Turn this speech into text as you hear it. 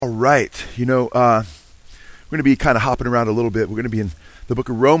All right. We're going to be kind of hopping around a little bit. We're going to be in the book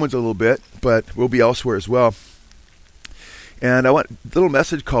of Romans a little bit, but we'll be elsewhere as well. And I want a little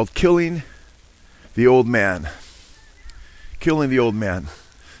message called Killing the Old Man. Killing the Old Man.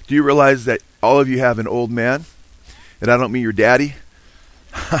 Do you realize that all of you have an old man? And I don't mean your daddy.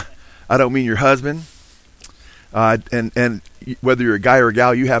 I don't mean your husband. And whether you're a guy or a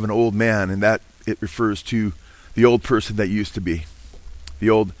gal, you have an old man, and that it refers to the old person that you used to be.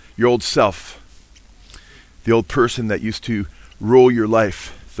 Your old self, the old person that used to rule your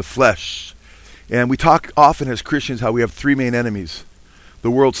life, the flesh. And we talk often as Christians how we have three main enemies: the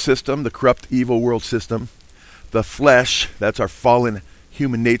world system, the corrupt, evil world system; the flesh, that's our fallen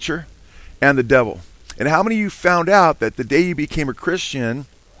human nature; and the devil. And how many of you found out that the day you became a Christian,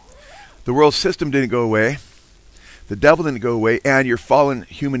 the world system didn't go away, the devil didn't go away, and your fallen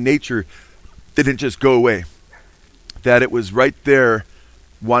human nature didn't just go away? That it was right there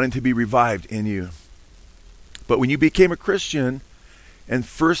wanting to be revived in you. But when you became a Christian and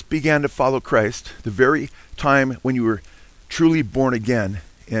first began to follow Christ, the very time when you were truly born again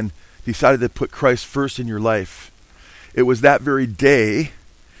and decided to put Christ first in your life, it was that very day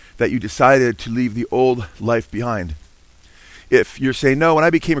that you decided to leave the old life behind. If you're saying, no, when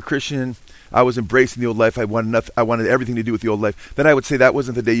I became a Christian, I was embracing the old life, I wanted everything to do with the old life, then I would say that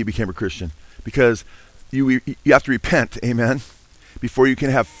wasn't the day you became a Christian. Because you have to repent, amen, before you can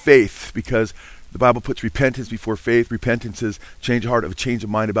have faith, because the Bible puts repentance before faith. Repentance is change of heart, of a change of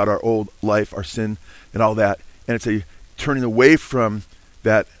mind about our old life, our sin, and all that. And it's a turning away from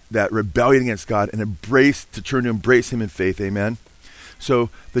that rebellion against God and turn to embrace Him in faith, amen. So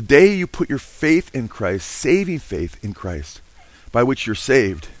the day you put your faith in Christ, saving faith in Christ, by which you're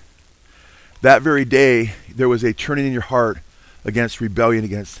saved, that very day there was a turning in your heart against rebellion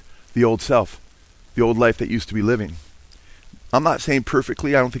against the old self, the old life that you used to be living. I'm not saying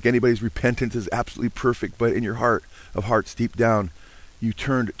perfectly. I don't think anybody's repentance is absolutely perfect, but in your heart of hearts, deep down, you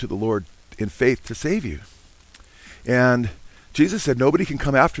turned to the Lord in faith to save you. And Jesus said, nobody can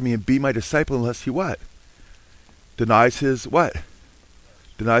come after me and be my disciple unless he what? Denies his what?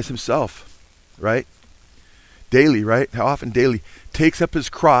 Denies himself, right? Daily, right? How often? Daily. Takes up his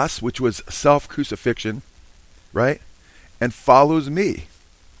cross, which was self-crucifixion, right? And follows me.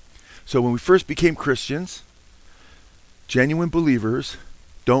 So when we first became Christians, genuine believers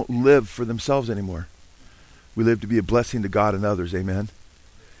don't live for themselves anymore. We live to be a blessing to God and others, amen?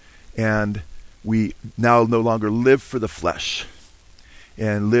 And we now no longer live for the flesh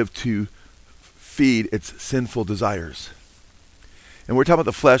and live to feed its sinful desires. And we're talking about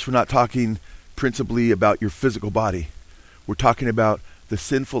the flesh, we're not talking principally about your physical body. We're talking about the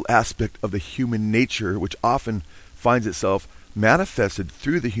sinful aspect of the human nature, which often finds itself manifested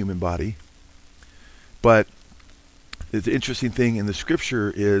through the human body. But the interesting thing in the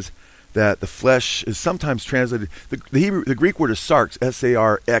scripture is that the flesh is sometimes translated, the Greek word is sarx,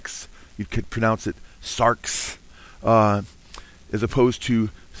 S-A-R-X, you could pronounce it sarx, as opposed to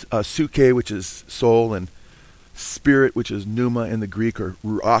suke, which is soul, and spirit, which is pneuma in the Greek, or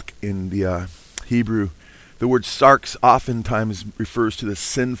ruach in the Hebrew. The word sarx oftentimes refers to the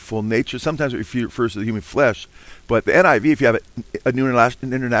sinful nature. Sometimes it refers to the human flesh. But the NIV, if you have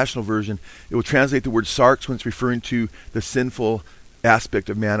an international version, it will translate the word sarx when it's referring to the sinful aspect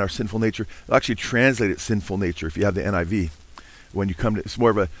of man, our sinful nature. It'll actually translate it sinful nature if you have the NIV. When you come to, it's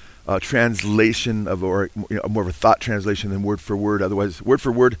more of a translation of, or more of a thought translation than word for word. Otherwise, word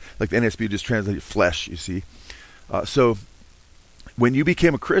for word, like the NSB, just translated flesh, you see. So when you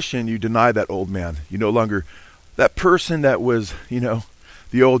became a Christian, you denied that old man. You no longer, that person that was,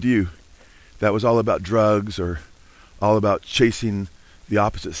 the old you, that was all about drugs or all about chasing the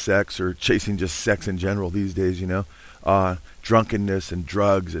opposite sex or chasing just sex in general these days, drunkenness and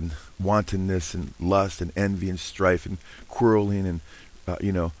drugs and wantonness and lust and envy and strife and quarreling and,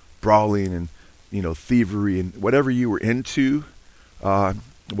 brawling and, thievery and whatever you were into,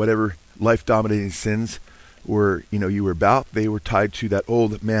 whatever life-dominating sins were, you were about, they were tied to that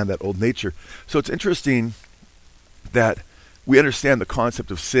old man, that old nature. So it's interesting that we understand the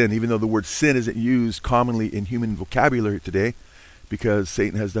concept of sin, even though the word sin isn't used commonly in human vocabulary today, because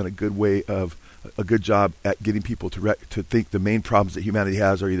Satan has done a good job at getting people to think the main problems that humanity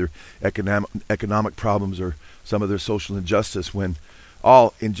has are either economic problems or some other social injustice, when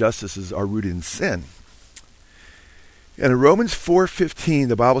all injustices are rooted in sin. And in Romans 4:15,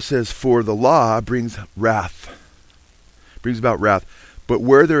 the Bible says, "For the law brings about wrath. But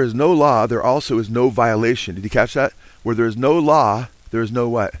where there is no law, there also is no violation." Did you catch that? Where there is no law, there is no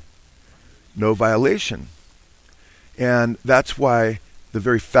what? No violation. And that's why the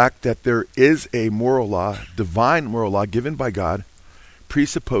very fact that there is a moral law, divine moral law given by God,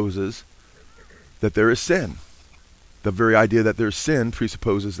 presupposes that there is sin. The very idea that there's sin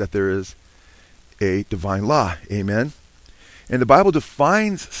presupposes that there is a divine law. Amen? And the Bible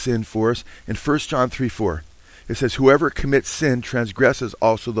defines sin for us in 1 John 3:4. It says, whoever commits sin transgresses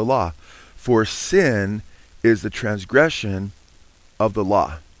also the law, for sin is the transgression of the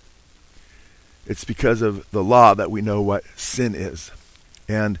law. It's because of the law that we know what sin is.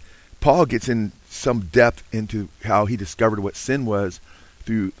 And Paul gets in some depth into how he discovered what sin was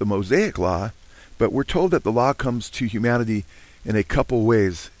through the Mosaic law, but we're told that the law comes to humanity in a couple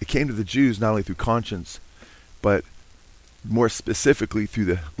ways. It came to the Jews not only through conscience, but more specifically through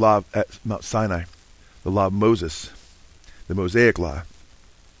the law at Mount Sinai, the law of Moses, the Mosaic law.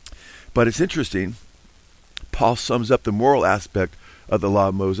 But it's interesting, Paul sums up the moral aspect of the law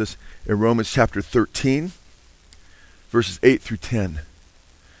of Moses in Romans chapter 13, verses 8 through 10.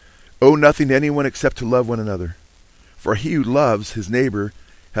 Owe nothing to anyone except to love one another. For he who loves his neighbor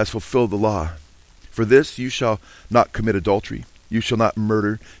has fulfilled the law. For this you shall not commit adultery. You shall not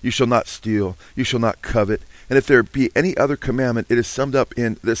murder. You shall not steal. You shall not covet. And if there be any other commandment, it is summed up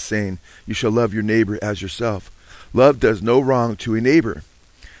in this saying, you shall love your neighbor as yourself. Love does no wrong to a neighbor.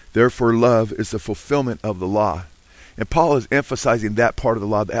 Therefore, love is the fulfillment of the law. And Paul is emphasizing that part of the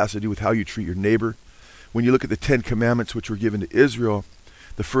law that has to do with how you treat your neighbor. When you look at the 10 Commandments which were given to Israel,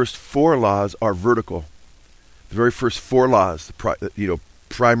 the first 4 laws are vertical. The very first 4 laws,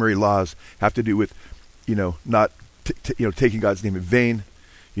 primary laws, have to do with, not taking God's name in vain,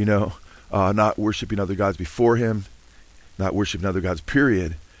 not worshiping other gods before Him, not worshiping other gods,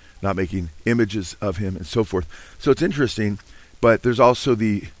 period, not making images of Him, and so forth. So it's interesting, but there's also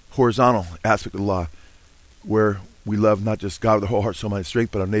the horizontal aspect of the law, where we love not just God with our whole heart, soul, mind, and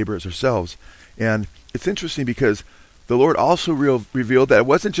strength, but our neighbor as ourselves. And it's interesting because the Lord also revealed that it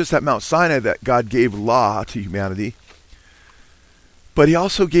wasn't just at Mount Sinai that God gave law to humanity, but He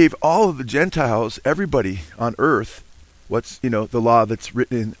also gave all of the Gentiles, everybody on earth, the law that's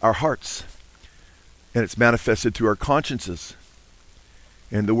written in our hearts. And it's manifested through our consciences.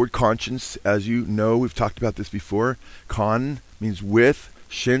 And the word conscience, as you know, we've talked about this before. Con means with.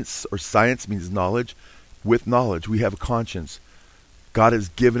 Science or science means knowledge. With knowledge, we have a conscience. God has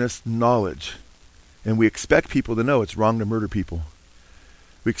given us knowledge. And we expect people to know it's wrong to murder people.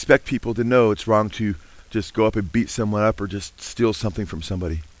 We expect people to know it's wrong to just go up and beat someone up or just steal something from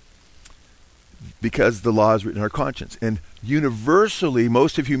somebody. Because the law is written in our conscience. And universally,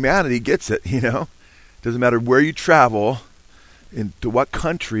 most of humanity gets it, Doesn't matter where you travel, into what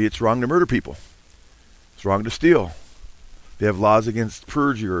country, it's wrong to murder people. It's wrong to steal. They have laws against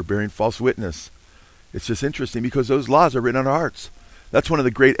perjury or bearing false witness. It's just interesting because those laws are written on our hearts. That's one of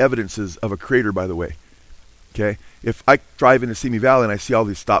the great evidences of a creator, by the way. Okay? If I drive into Simi Valley and I see all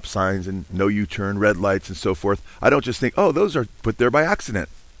these stop signs and no U-turn, red lights, and so forth, I don't just think, oh, those are put there by accident.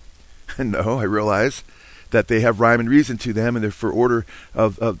 No, I realize that they have rhyme and reason to them, and they're for order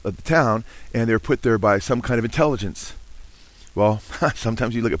of the town, and they're put there by some kind of intelligence. Well,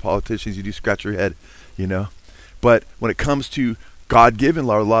 sometimes you look at politicians, you do scratch your head, But when it comes to God-given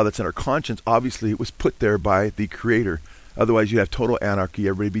law that's in our conscience, obviously it was put there by the Creator. Otherwise, you'd have total anarchy.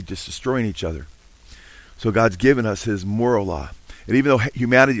 Everybody would be just destroying each other. So God's given us His moral law. And even though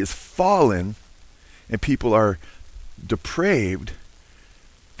humanity is fallen and people are depraved,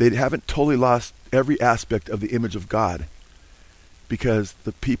 they haven't totally lost every aspect of the image of God, because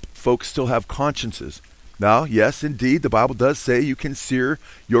the folks still have consciences. Now, yes, indeed, the Bible does say you can sear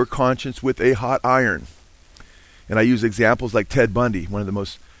your conscience with a hot iron. And I use examples like Ted Bundy, one of the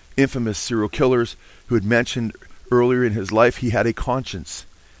most infamous serial killers, who had mentioned earlier in his life he had a conscience.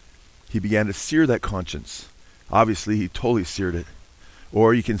 He began to sear that conscience. Obviously, he totally seared it.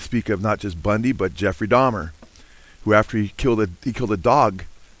 Or you can speak of not just Bundy, but Jeffrey Dahmer, who after he killed a dog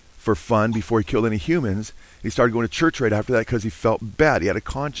for fun before he killed any humans. He started going to church right after that because he felt bad. He had a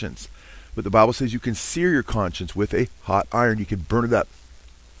conscience. But the Bible says you can sear your conscience with a hot iron. You can burn it up.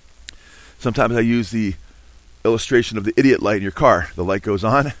 Sometimes I use the illustration of the idiot light in your car. The light goes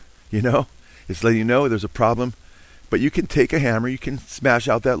on, it's letting you know there's a problem. But you can take a hammer, you can smash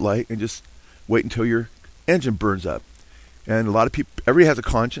out that light and just wait until your engine burns up. And a lot of people, everybody has a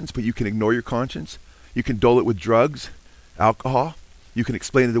conscience, but you can ignore your conscience. You can dull it with drugs, alcohol. You can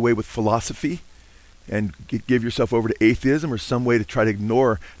explain it away with philosophy and give yourself over to atheism or some way to try to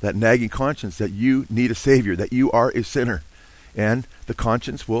ignore that nagging conscience that you need a Savior, that you are a sinner. And the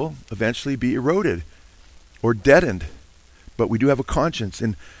conscience will eventually be eroded or deadened. But we do have a conscience.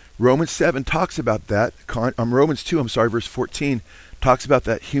 And Romans 7 talks about that. Romans 2, verse 14, talks about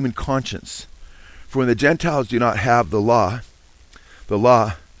that human conscience. For when the Gentiles do not have the law, for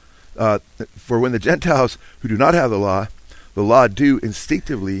when the Gentiles who do not have the law the law do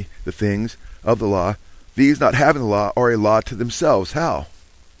instinctively the things of the law, these not having the law are a law to themselves. How?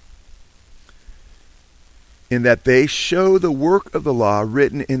 In that they show the work of the law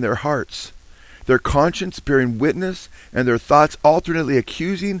written in their hearts, their conscience bearing witness, and their thoughts alternately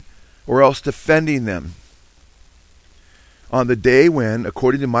accusing or else defending them. On the day when,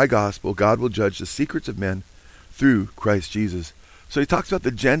 according to my gospel, God will judge the secrets of men through Christ Jesus. So he talks about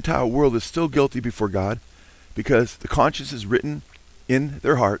the Gentile world is still guilty before God because the conscience is written in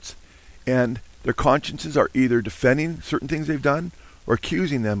their hearts, and their consciences are either defending certain things they've done or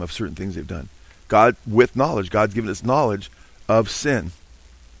accusing them of certain things they've done. God, with knowledge, God's given us knowledge of sin.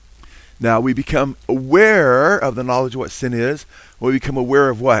 Now we become aware of the knowledge of what sin is. We become aware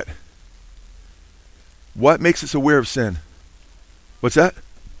of what? What makes us aware of sin? What's that?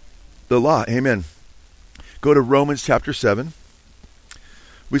 The law. Amen. Go to Romans chapter 7.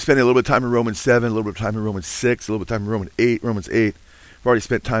 We spent a little bit of time in Romans 7, a little bit of time in Romans 6, a little bit of time in Romans 8. We've already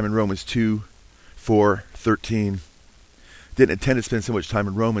spent time in Romans 2, 4, 13. Didn't intend to spend so much time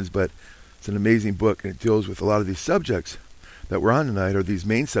in Romans, but it's an amazing book, and it deals with a lot of these subjects that we're on tonight, or these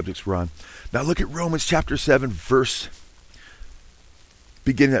main subjects we're on. Now look at Romans chapter 7,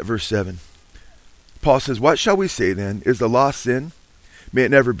 beginning at verse 7. Paul says, "What shall we say then? Is the law sin? May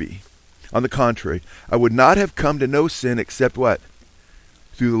it never be. On the contrary, I would not have come to know sin except what?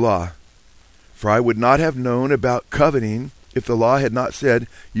 Through the law. For I would not have known about coveting if the law had not said,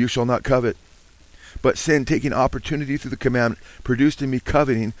 'You shall not covet.' But sin, taking opportunity through the commandment, produced in me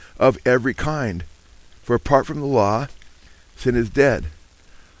coveting of every kind. For apart from the law, sin is dead."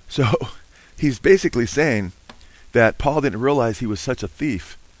 So he's basically saying that Paul didn't realize he was such a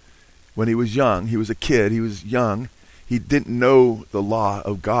thief when he was young. He was a kid. He was young. He didn't know the law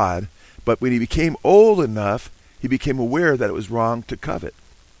of God. But when he became old enough, he became aware that it was wrong to covet,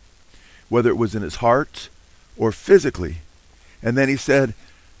 whether it was in his heart or physically. And then he said,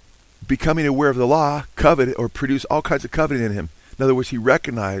 becoming aware of the law, covet or produce all kinds of coveting in him. In other words, he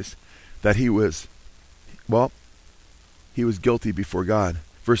recognized that he was guilty before God.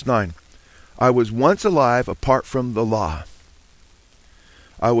 Verse 9, "I was once alive apart from the law."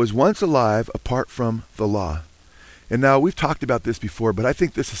 I was once alive apart from the law. And now we've talked about this before, but I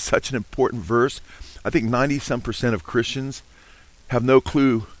think this is such an important verse. I think 90% of Christians have no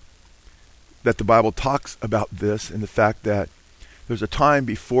clue that the Bible talks about this, and the fact that there's a time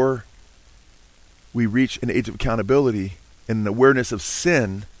before we reach an age of accountability and an awareness of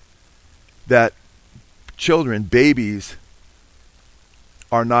sin that children, babies,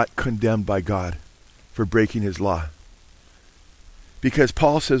 are not condemned by God for breaking his law. Because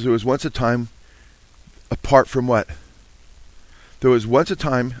Paul says there was once a time apart from what? There was once a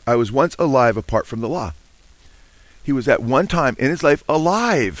time, I was once alive apart from the law. He was at one time in his life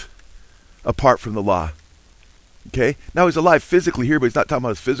alive apart from the law. Okay? Now he's alive physically here, but he's not talking about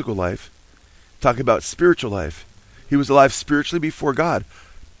his physical life. He's talking about spiritual life. He was alive spiritually before God,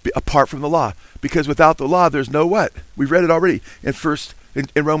 apart from the law. Because without the law, there's no what? We've read it already in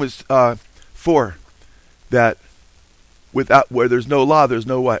Romans 4, that without where there's no law, there's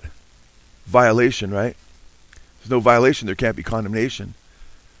no what? Violation, right? There's no violation, there can't be condemnation.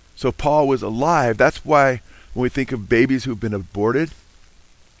 So Paul was alive. That's why when we think of babies who've been aborted,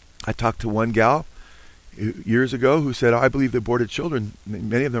 I talked to one gal years ago who said, "I believe the aborted children,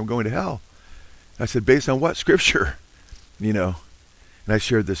 many of them are going to hell." I said, "Based on what scripture?" And I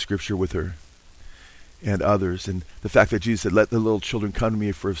shared this scripture with her and others, and the fact that Jesus said, "Let the little children come to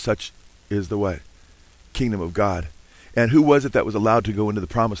me, for such is the what? Kingdom of God." And who was it that was allowed to go into the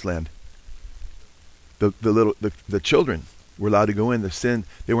promised land? The children were allowed to go in. The sin,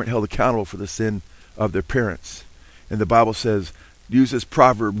 they weren't held accountable for the sin of their parents. And the Bible says, use this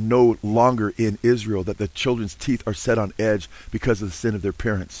proverb no longer in Israel, that the children's teeth are set on edge because of the sin of their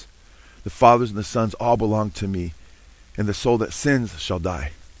parents. The fathers and the sons all belong to me, and the soul that sins shall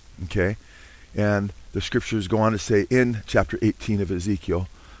die. Okay? And the scriptures go on to say in chapter 18 of Ezekiel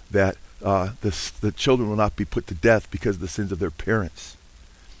that the children will not be put to death because of the sins of their parents.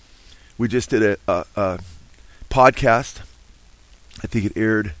 We just did a podcast. I think it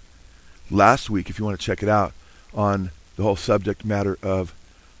aired last week, if you want to check it out, on the whole subject matter of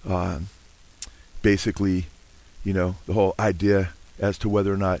basically, the whole idea as to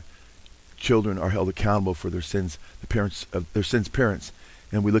whether or not children are held accountable for their sins, their sins' parents.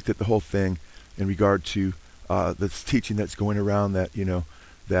 And we looked at the whole thing in regard to this teaching that's going around that you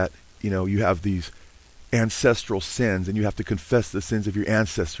have these ancestral sins, and you have to confess the sins of your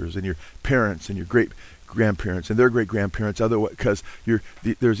ancestors and your parents and your great grandparents and their great grandparents, because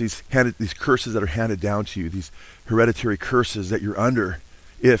there's these curses that are handed down to you, these hereditary curses that you're under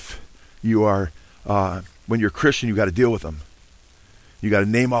if you are when you're a Christian, you got to deal with them. You got to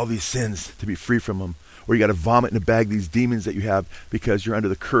name all these sins to be free from them. Or you got to vomit in a bag these demons that you have because you're under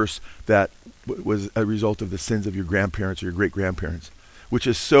the curse that was a result of the sins of your grandparents or your great-grandparents, which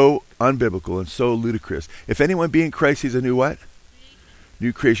is so unbiblical and so ludicrous. If anyone be in Christ, he's a new what?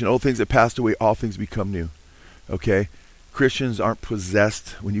 New creation. Old things have passed away, all things become new. Okay? Christians aren't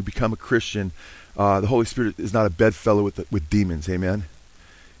possessed. When you become a Christian, the Holy Spirit is not a bedfellow with demons. Amen?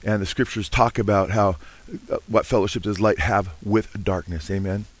 And the scriptures talk about how what fellowship does light have with darkness.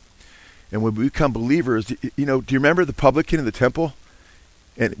 Amen? And when we become believers, do you remember the publican in the temple?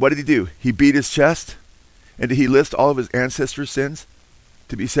 And what did he do? He beat his chest? And did he list all of his ancestors' sins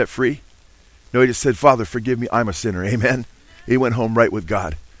to be set free? No, he just said, Father, forgive me, I'm a sinner. Amen? He went home right with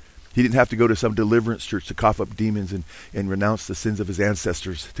God. He didn't have to go to some deliverance church to cough up demons and renounce the sins of his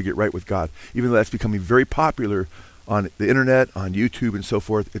ancestors to get right with God. Even though that's becoming very popular on the internet, on YouTube, and so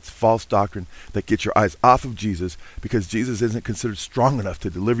forth, it's false doctrine that gets your eyes off of Jesus because Jesus isn't considered strong enough to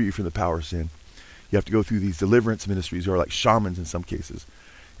deliver you from the power of sin. You have to go through these deliverance ministries who are like shamans in some cases.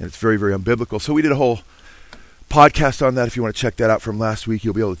 And it's very, very unbiblical. So we did a whole podcast on that. If you want to check that out from last week,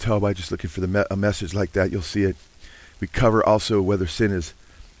 you'll be able to tell by just looking for a message like that. You'll see it. We cover also whether sin is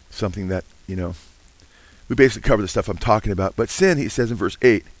something that, we basically cover the stuff I'm talking about. But sin, he says in verse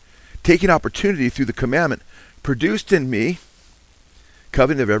 8, taking opportunity through the commandment, produced in me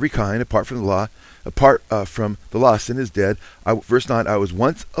covenant of every kind, apart from the law. Apart from the law, sin is dead. Verse 9, I was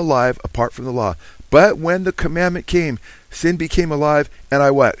once alive apart from the law. But when the commandment came, sin became alive, and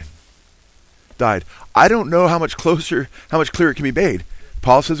I what? Died. I don't know how much clearer it can be made.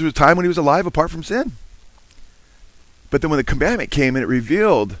 Paul says there was a time when he was alive apart from sin. But then when the commandment came and it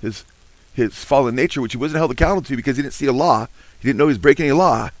revealed his fallen nature, which he wasn't held accountable to because he didn't see a law, he didn't know he was breaking any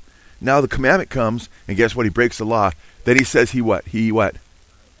law. Now the commandment comes, and guess what? He breaks the law. Then he says he what? He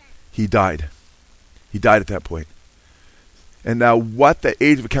died. He died at that point. And now what the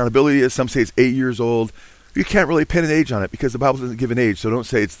age of accountability is, some say it's 8 years old. You can't really pin an age on it because the Bible doesn't give an age, so don't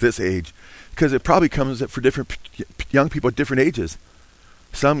say it's this age. Because it probably comes for different young people at different ages.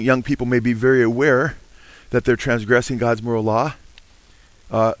 Some young people may be very aware that they're transgressing God's moral law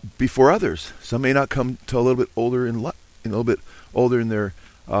before others. Some may not come till a little bit older in their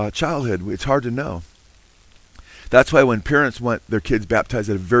childhood. It's hard to know. That's why when parents want their kids baptized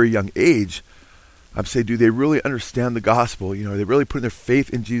at a very young age, I'm saying, do they really understand the gospel? Are they really putting their faith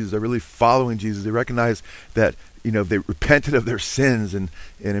in Jesus? They're really following Jesus. They recognize that, they repented of their sins and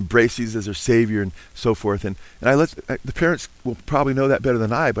embrace Jesus as their Savior and so forth. And the parents will probably know that better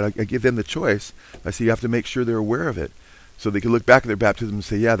than I, but I give them the choice. I say you have to make sure they're aware of it. So they can look back at their baptism and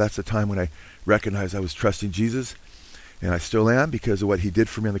say, yeah, that's the time when I recognized I was trusting Jesus. And I still am because of what he did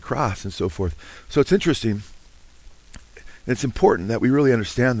for me on the cross and so forth. So it's interesting. It's important that we really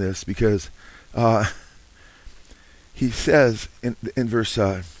understand this because he says in verse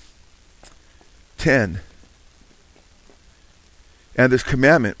 10, and this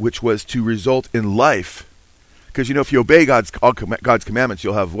commandment, which was to result in life, because if you obey God's commandments,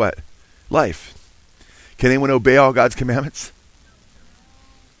 you'll have what? Life. Can anyone obey all God's commandments?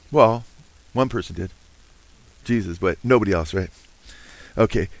 Well, one person did. Jesus, but nobody else, right?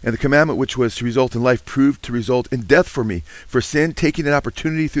 Okay, and the commandment which was to result in life proved to result in death for me. For sin, taking an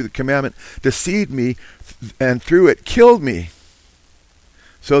opportunity through the commandment, deceived me, and through it killed me.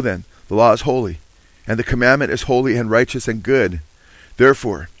 So then, the law is holy, and the commandment is holy and righteous and good.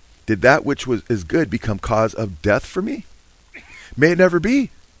 Therefore, did that which is good become cause of death for me? May it never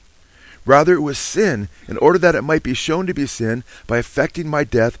be. Rather, it was sin, in order that it might be shown to be sin by effecting my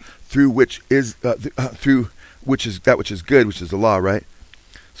death through which is that which is good, which is the law, right?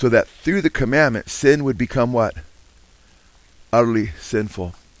 So that through the commandment, sin would become what? Utterly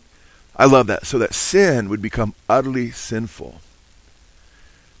sinful. I love that. So that sin would become utterly sinful.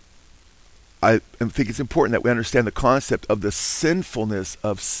 I think it's important that we understand the concept of the sinfulness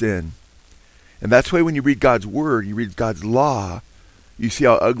of sin. And that's why when you read God's word, you read God's law, you see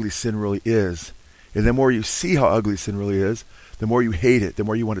how ugly sin really is. And the more you see how ugly sin really is, the more you hate it, the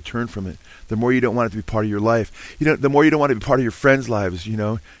more you want to turn from it, the more you don't want it to be part of your life. The more you don't want it to be part of your friends' lives,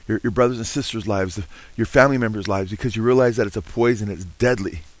 your brothers and sisters' lives, your family members' lives, because you realize that it's a poison, it's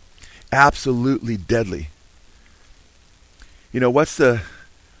deadly. Absolutely deadly. What's the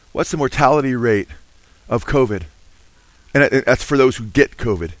mortality rate of COVID? And that's for those who get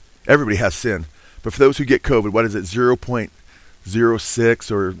COVID. Everybody has sin. But for those who get COVID, what is it?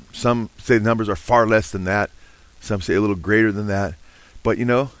 0.06, or some say the numbers are far less than that. Some say a little greater than that. But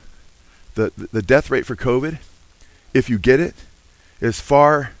the death rate for COVID, if you get it, is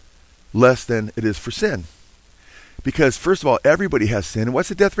far less than it is for sin. Because first of all, everybody has sin. And what's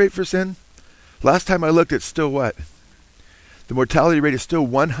the death rate for sin? Last time I looked, it's still what? The mortality rate is still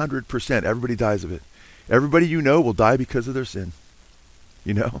 100%. Everybody dies of it. Everybody you know will die because of their sin.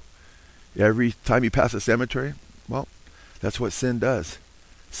 You know? Every time you pass a cemetery, well, that's what sin does.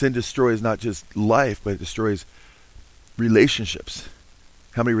 Sin destroys not just life, but it destroys relationships.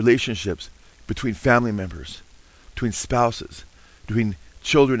 How many relationships between family members, between spouses, between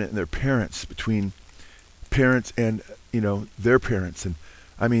children and their parents, between parents and, their parents, and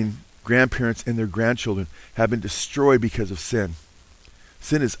grandparents and their grandchildren have been destroyed because of sin.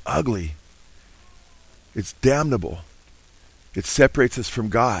 Sin is ugly. It's damnable. It separates us from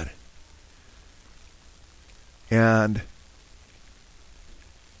God. And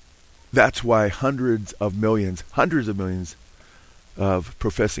that's why hundreds of millions of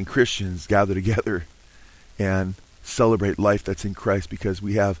professing Christians gather together and celebrate life that's in Christ, because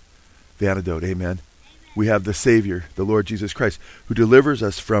we have the antidote. Amen. We have the Savior, the Lord Jesus Christ, who delivers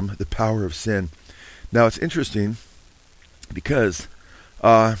us from the power of sin. Now, it's interesting because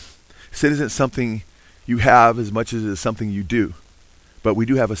sin isn't something you have as much as it is something you do. But we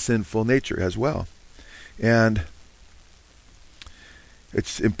do have a sinful nature as well. And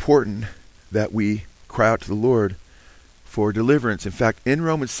it's important that we cry out to the Lord for deliverance. In fact, in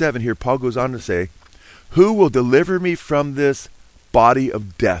Romans 7 here, Paul goes on to say, "Who will deliver me from this body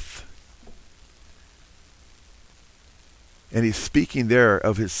of death?" And he's speaking there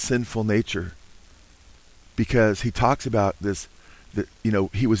of his sinful nature, because he talks about this,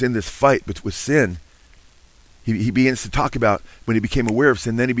 he was in this fight with sin. He begins to talk about when he became aware of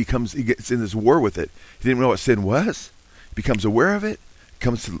sin, then he gets in this war with it. He didn't know what sin was. He becomes aware of it,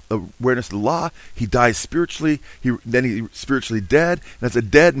 comes to awareness of the law. He dies spiritually. Then he's spiritually dead. And as a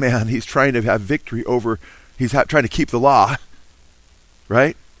dead man, he's trying to have victory over, trying to keep the law,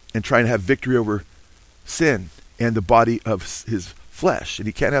 right? And trying to have victory over sin and the body of his flesh. And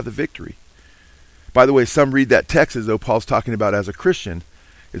he can't have the victory. By the way, some read that text as though Paul's talking about as a Christian.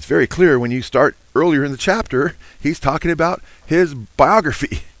 It's very clear when you start earlier in the chapter, he's talking about his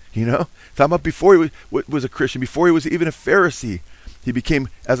biography, talking about before he was a Christian, before he was even a Pharisee. He became,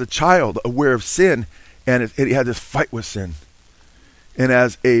 as a child, aware of sin, and he had this fight with sin. And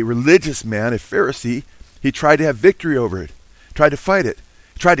as a religious man, a Pharisee, he tried to have victory over it, tried to fight it,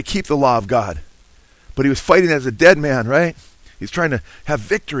 tried to keep the law of God. But he was fighting as a dead man, right? He's trying to have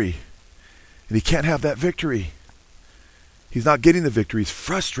victory, and he can't have that victory. He's not getting the victory. He's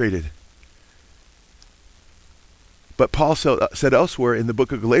frustrated. But Paul said elsewhere in the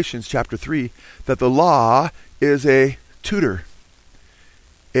book of Galatians chapter 3 that the law is a tutor,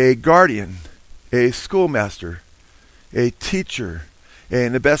 a guardian, a schoolmaster, a teacher.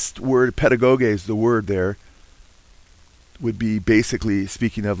 And the best word, pedagogue is the word there, would be basically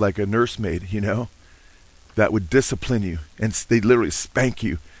speaking of like a nursemaid, that would discipline you. And they literally spank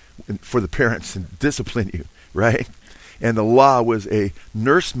you for the parents and discipline you, right? And the law was a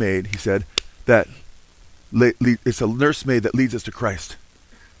nursemaid, he said, that it's a nursemaid that leads us to Christ.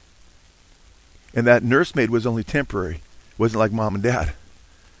 And that nursemaid was only temporary. It wasn't like mom and dad.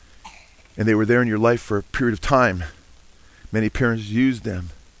 And they were there in your life for a period of time. Many parents used them.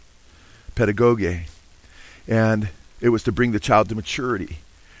 Pedagogue. And it was to bring the child to maturity.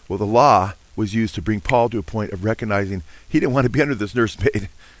 Well, the law was used to bring Paul to a point of recognizing he didn't want to be under this nursemaid.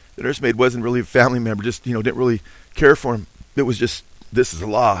 The nursemaid wasn't really a family member, just, didn't really care for him. It was just, this is the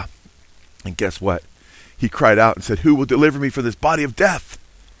law. And guess what? He cried out and said, "Who will deliver me from this body of death?"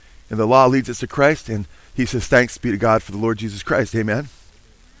 And the law leads us to Christ, and he says, "Thanks be to God for the Lord Jesus Christ." Amen.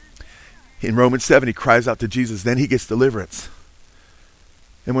 In Romans 7, he cries out to Jesus, then he gets deliverance.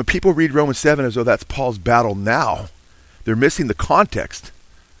 And when people read Romans 7 as though that's Paul's battle now, they're missing the context.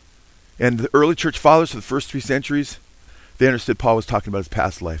 And the early church fathers for the first 3 centuries, they understood Paul was talking about his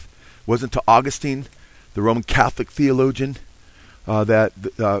past life. It wasn't to Augustine, the Roman Catholic theologian, that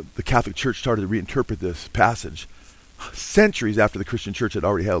the Catholic Church started to reinterpret this passage centuries after the Christian Church had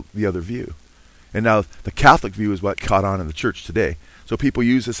already held the other view. And now the Catholic view is what caught on in the church today. So people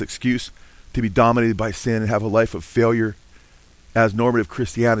use this excuse to be dominated by sin and have a life of failure as normative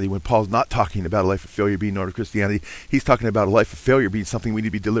Christianity, when Paul's not talking about a life of failure being normative Christianity. He's talking about a life of failure being something we need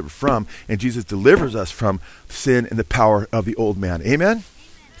to be delivered from, and Jesus delivers us from sin and the power of the old man. Amen?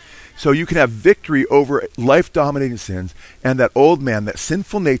 So you can have victory over life-dominating sins and that old man, that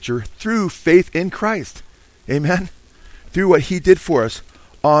sinful nature, through faith in Christ. Amen? Through what he did for us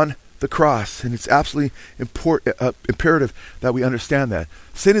on the cross. And it's absolutely imperative that we understand that.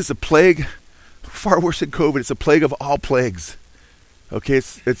 Sin is a plague, far worse than COVID. It's a plague of all plagues. Okay,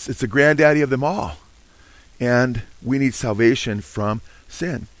 it's the granddaddy of them all. And we need salvation from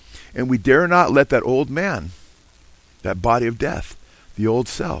sin. And we dare not let that old man, that body of death, the old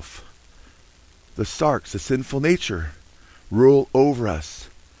self, the sarx, the sinful nature, rule over us.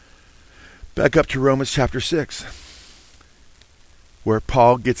 Back up to Romans chapter 6, where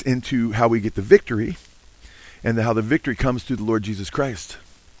Paul gets into how we get the victory and how the victory comes through the Lord Jesus Christ.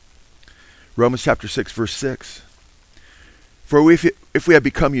 Romans chapter 6, verse 6. For if we have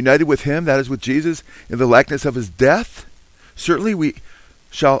become united with him, that is with Jesus, in the likeness of his death, certainly we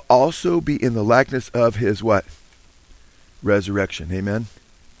shall also be in the likeness of his what? Resurrection. Amen?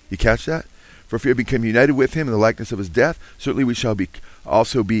 You catch that? For if we have become united with him in the likeness of his death, certainly we shall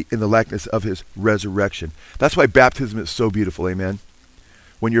also be in the likeness of his resurrection. That's why baptism is so beautiful. Amen?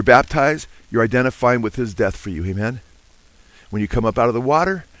 When you're baptized, you're identifying with his death for you. Amen? When you come up out of the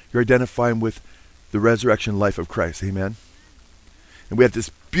water, you're identifying with the resurrection life of Christ. Amen? And we had this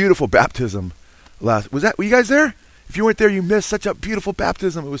beautiful baptism were you guys there? If you weren't there, you missed such a beautiful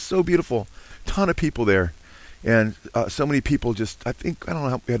baptism. It was so beautiful. Ton of people there. And so many people we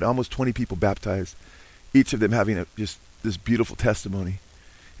had almost 20 people baptized. Each of them having just this beautiful testimony.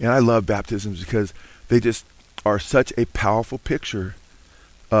 And I love baptisms because they just are such a powerful picture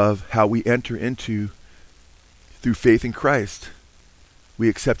of how we enter into, through faith in Christ, we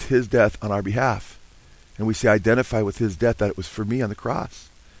accept his death on our behalf. And we say, identify with his death, that it was for me on the cross.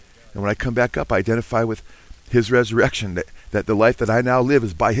 And when I come back up, I identify with his resurrection, that the life that I now live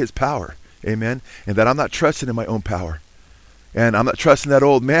is by his power. Amen? And that I'm not trusting in my own power. And I'm not trusting that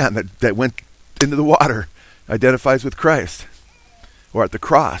old man that went into the water, identifies with Christ. Or at the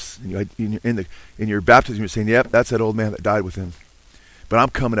cross, in your baptism, you're saying, yep, that's that old man that died with him. But I'm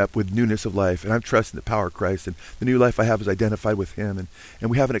coming up with newness of life, and I'm trusting the power of Christ, and the new life I have is identified with him. And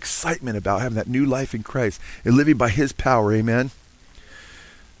we have an excitement about having that new life in Christ and living by his power. Amen?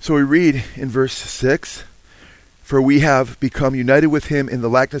 So we read in verse 6, for we have become united with him in the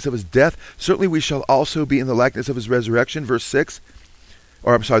likeness of his death. Certainly we shall also be in the likeness of his resurrection. Verse 6.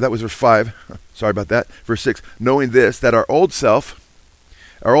 Or I'm sorry, that was verse 5. Sorry about that. Verse 6. Knowing this, that our old self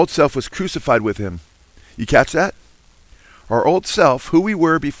was crucified with him. You catch that? Our old self, who we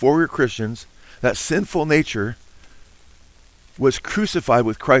were before we were Christians, that sinful nature, was crucified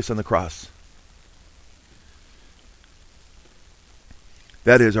with Christ on the cross.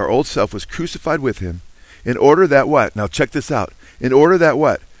 That is, our old self was crucified with him in order that what? Now check this out. In order that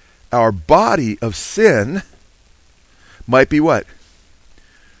what? Our body of sin might be what?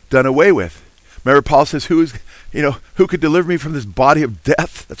 Done away with. Remember Paul says, who could deliver me from this body of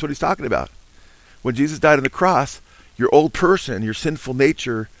death? That's what he's talking about. When Jesus died on the cross, your old person, your sinful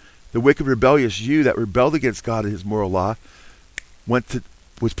nature, the wicked, rebellious you that rebelled against God and his moral law,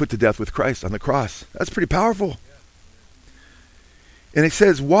 was put to death with Christ on the cross. That's pretty powerful. And it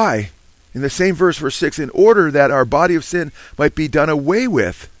says, why? In the same verse 6, in order that our body of sin might be done away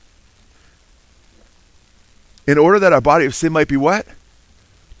with. In order that our body of sin might be what?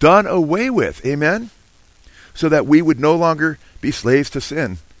 Done away with. Amen? So that we would no longer be slaves to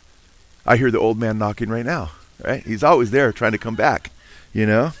sin. I hear the old man knocking right now. Right? He's always there trying to come back,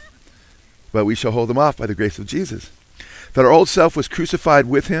 But we shall hold him off by the grace of Jesus. That our old self was crucified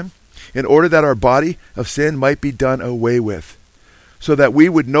with him in order that our body of sin might be done away with. So that we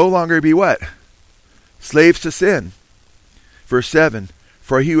would no longer be what? Slaves to sin. Verse 7.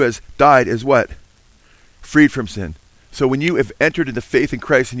 For he who has died is what? Freed from sin. So when you have entered into faith in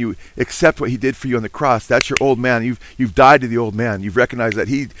Christ and you accept what he did for you on the cross, that's your old man. You've died to the old man. You've recognized that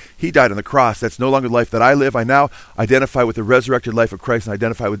he died on the cross. That's no longer the life that I live. I now identify with the resurrected life of Christ and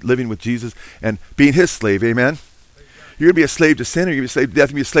identify with living with Jesus and being his slave. Amen? You're going to be a slave to sin, or you're going to be a slave to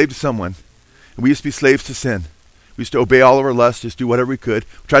death. You're going to be a slave to someone. And we used to be slaves to sin. We used to obey all of our lusts, just do whatever we could,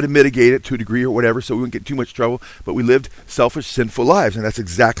 try to mitigate it to a degree or whatever so we wouldn't get too much trouble, but we lived selfish, sinful lives, and that's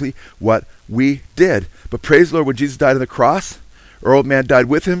exactly what we did. But praise the Lord, when Jesus died on the cross, our old man died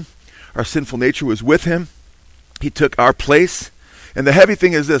with him, our sinful nature was with him, he took our place, and the heavy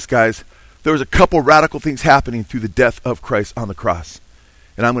thing is this, guys, there was a couple radical things happening through the death of Christ on the cross.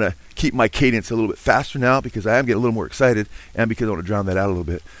 And I'm going to keep my cadence a little bit faster now because I am getting a little more excited and because I want to drown that out a little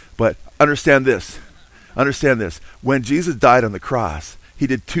bit. But understand this. When Jesus died on the cross, he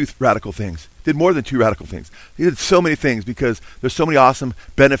did two radical things. Did more than two radical things. He did so many things because there's so many awesome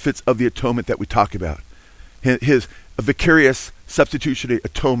benefits of the atonement that we talk about. His vicarious substitutionary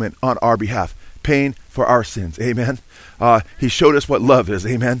atonement on our behalf, paying for our sins. Amen. He showed us what love is.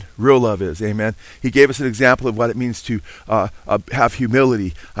 Amen. Real love is. Amen. He gave us an example of what it means to have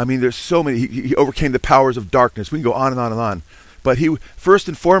humility. I mean, there's so many. He overcame the powers of darkness. We can go on and on and on. But he, first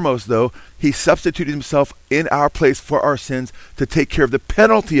and foremost, though, he substituted himself in our place for our sins to take care of the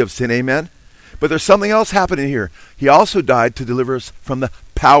penalty of sin. Amen. But there's something else happening here. He also died to deliver us from the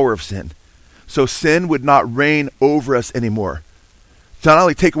power of sin. So sin would not reign over us anymore. to not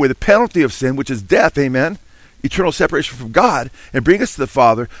only take away the penalty of sin, which is death, amen, eternal separation from God, and bring us to the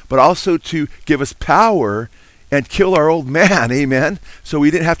Father, but also to give us power and kill our old man, amen, so we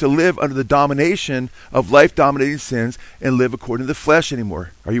didn't have to live under the domination of life-dominating sins and live according to the flesh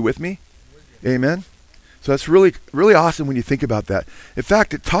anymore. Are you with me? Amen? So that's really, really awesome when you think about that. In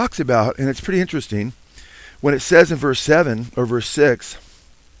fact, it talks about, and it's pretty interesting, when it says in verse 7 or verse 6,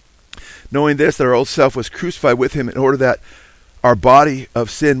 knowing this, that our old self was crucified with him in order that our body of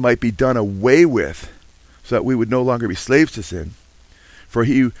sin might be done away with, so that we would no longer be slaves to sin. For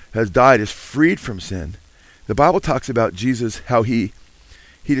he who has died is freed from sin. The Bible talks about Jesus, how he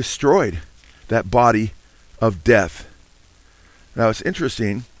destroyed that body of death. Now it's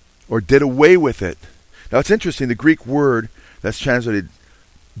interesting, or did away with it. Now it's interesting, the Greek word that's translated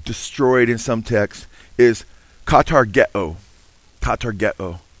destroyed in some texts is katargeo.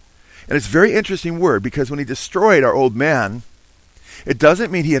 Katargeo. And it's a very interesting word, because when he destroyed our old man, it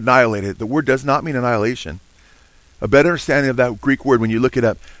doesn't mean he annihilated it. The word does not mean annihilation. A better understanding of that Greek word, when you look it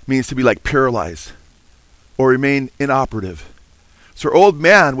up, means to be like paralyzed or remain inoperative. So our old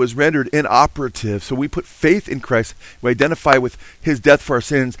man was rendered inoperative. So we put faith in Christ. We identify with his death for our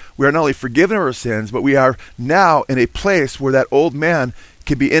sins. We are not only forgiven of our sins, but we are now in a place where that old man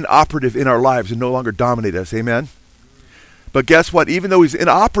can be inoperative in our lives and no longer dominate us. Amen? But guess what? Even though he's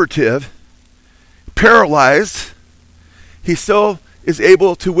inoperative, paralyzed, he still is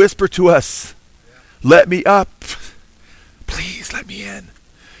able to whisper to us, let me up. Please let me in.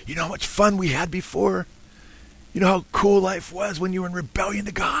 You know how much fun we had before? You know how cool life was when you were in rebellion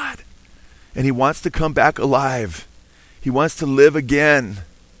to God? And he wants to come back alive. He wants to live again.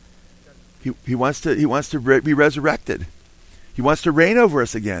 He wants to be resurrected. He wants to reign over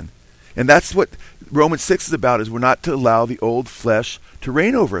us again. And that's what Romans 6 is about, is we're not to allow the old flesh to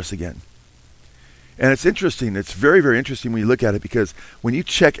reign over us again. And it's interesting. It's very, very interesting when you look at it, because when you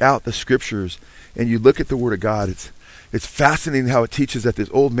check out the scriptures and you look at the Word of God, it's fascinating how it teaches that this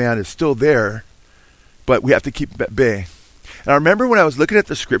old man is still there, but we have to keep him at bay. And I remember when I was looking at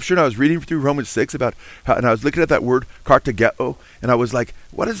the scripture and I was reading through Romans 6 about how, and I was looking at that word kartageo, and I was like,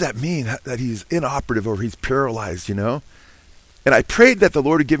 what does that mean? That he's inoperative or he's paralyzed, you know? And I prayed that the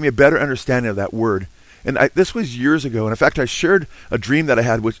Lord would give me a better understanding of that word. And this was years ago. And in fact, I shared a dream that I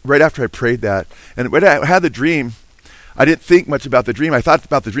had right after I prayed that. And when I had the dream, I didn't think much about the dream. I thought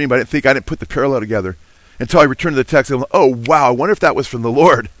about the dream, but I didn't put the parallel together until I returned to the text. And I'm like, oh, wow, I wonder if that was from the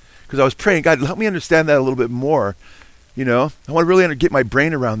Lord. Because I was praying, God, help me understand that a little bit more. You know, I want to really get my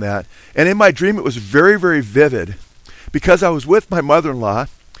brain around that. And in my dream, it was very, very vivid, because I was with my mother-in-law.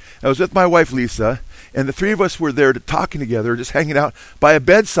 I was with my wife, Lisa, and the three of us were there talking together, just hanging out by a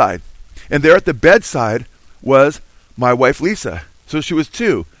bedside. And there at the bedside was my wife, Lisa. So she was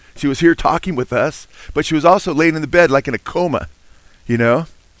two. She was here talking with us, but she was also laying in the bed like in a coma, you know?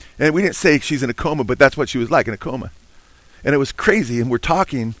 And we didn't say she's in a coma, but that's what she was like, in a coma. And it was crazy, and we're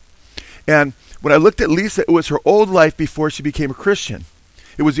talking. And when I looked at Lisa, it was her old life before she became a Christian.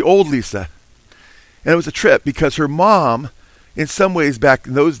 It was the old Lisa. And it was a trip, because her mom, in some ways back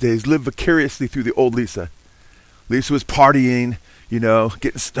in those days, lived vicariously through the old Lisa. Lisa was partying, you know,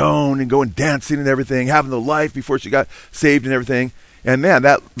 getting stoned and going dancing and everything, having the life before she got saved and everything. And man,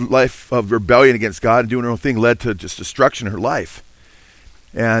 that life of rebellion against God and doing her own thing led to just destruction in her life.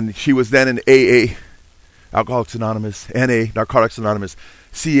 And she was then in AA, Alcoholics Anonymous, NA, Narcotics Anonymous,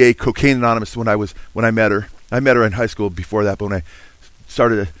 CA, Cocaine Anonymous when I met her. I met her in high school before that, but when I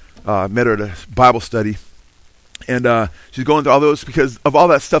started, met her at a Bible study. And she's going through all those because of all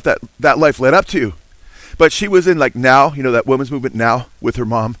that stuff that life led up to. But she was in like Now, you know, that women's movement Now with her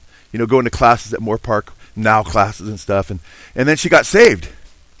mom, you know, going to classes at Moore Park, Now classes and stuff. And then she got saved.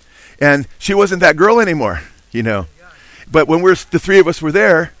 And she wasn't that girl anymore, you know. But when the three of us were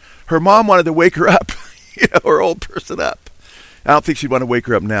there, her mom wanted to wake her up, you know, her old person up. I don't think she'd want to wake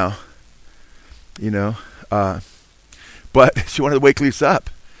her up now, you know. But she wanted to wake Lisa up,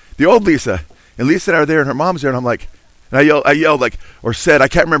 the old Lisa. And Lisa and I are there, and her mom's there, and I'm like, and I yelled like, or said, I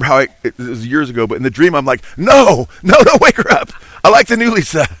can't remember how it was years ago, but in the dream I'm like, no, don't wake her up. I like the new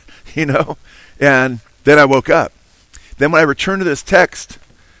Lisa, you know. And then I woke up. Then when I returned to this text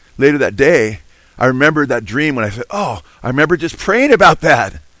later that day, I remembered that dream when I said, oh, I remember just praying about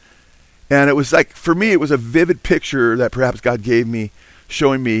that. And it was like, for me, it was a vivid picture that perhaps God gave me,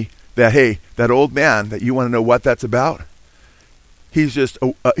 showing me that, hey, that old man, that you want to know what that's about, he's just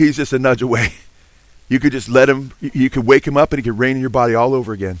a nudge away. You could just let him, you could wake him up and he could reign in your body all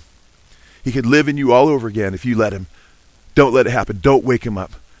over again. He could live in you all over again if you let him. Don't let it happen. Don't wake him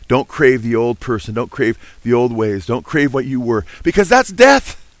up. Don't crave the old person. Don't crave the old ways. Don't crave what you were, because that's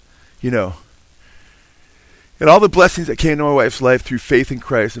death, you know. And all the blessings that came to my wife's life through faith in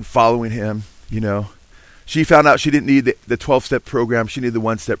Christ and following him, she found out she didn't need the 12-step program. She needed the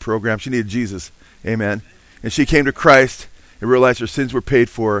one-step program. She needed Jesus. Amen. And she came to Christ and realized her sins were paid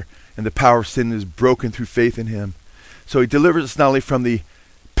for and the power of sin is broken through faith in him. So he delivers us not only from the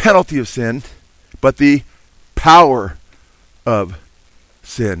penalty of sin, but the power of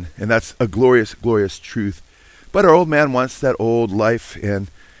sin. And that's a glorious, glorious truth. But our old man wants that old life. And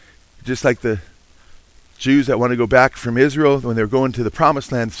just like the Jews that wanted to go back from Israel when they were going to the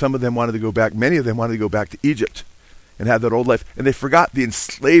promised land, some of them wanted to go back, many of them wanted to go back to Egypt and have that old life. And they forgot the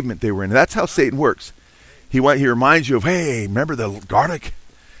enslavement they were in. And that's how Satan works. He reminds you of, hey, remember the garlic?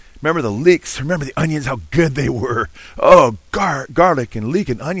 Remember the leeks? Remember the onions, how good they were? Oh, garlic and leek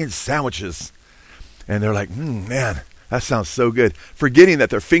and onion sandwiches. And they're like, man, that sounds so good. Forgetting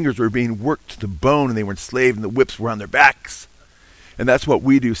that their fingers were being worked to the bone and they were enslaved and the whips were on their backs. And that's what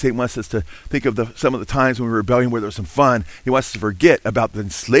we do. Satan wants us to think of some of the times when we were rebelling where there was some fun. He wants us to forget about the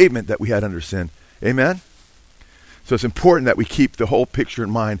enslavement that we had under sin. Amen? So it's important that we keep the whole picture in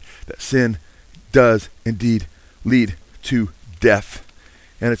mind that sin does indeed lead to death.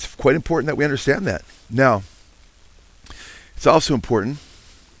 And it's quite important that we understand that. Now, it's also important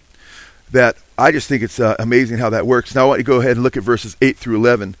that I just think it's amazing how that works. Now I want you to go ahead and look at verses 8 through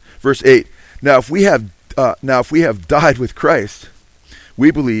 11. Verse 8. Now if we have died with Christ, we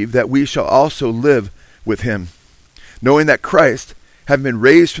believe that we shall also live with him, knowing that Christ, having been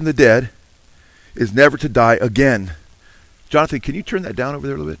raised from the dead, is never to die again. Jonathan, can you turn that down over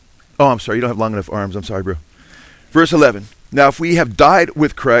there a little bit? Oh, I'm sorry. You don't have long enough arms. I'm sorry, bro. Verse 11. Now, if we have died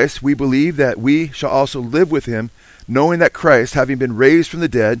with Christ, we believe that we shall also live with him, knowing that Christ, having been raised from the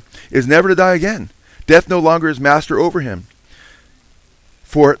dead, is never to die again. Death no longer is master over him.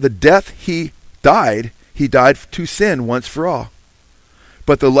 For the death he died to sin once for all.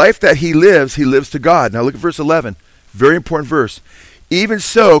 But the life that he lives to God. Now look at verse 11. Very important verse. Even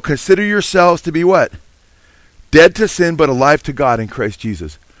so, consider yourselves to be what? Dead to sin, but alive to God in Christ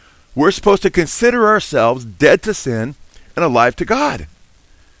Jesus. We're supposed to consider ourselves dead to sin and alive to God.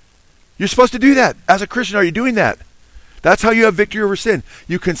 You're supposed to do that. As a Christian, are you doing that? That's how you have victory over sin.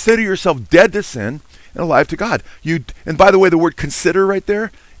 You consider yourself dead to sin and alive to God. And by the way, the word consider right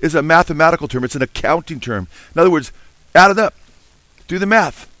there is a mathematical term. It's an accounting term. In other words, add it up. Do the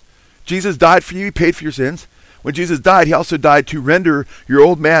math. Jesus died for you. He paid for your sins. When Jesus died, he also died to render your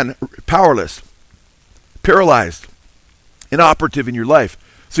old man powerless, paralyzed, inoperative in your life.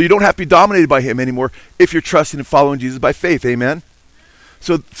 So you don't have to be dominated by him anymore if you're trusting and following Jesus by faith. Amen?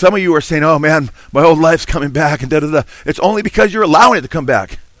 So some of you are saying, oh man, my old life's coming back and da-da-da. It's only because you're allowing it to come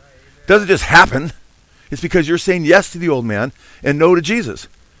back. It doesn't just happen. It's because you're saying yes to the old man and no to Jesus.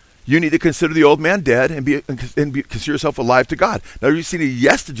 You need to consider the old man dead and consider yourself alive to God. Now you're saying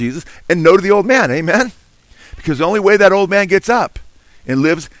yes to Jesus and no to the old man. Amen? Because the only way that old man gets up and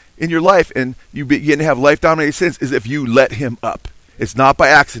lives in your life and you begin to have life-dominating sins is if you let him up. It's not by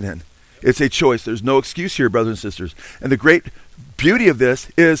accident. It's a choice. There's no excuse here, brothers and sisters. And the great beauty of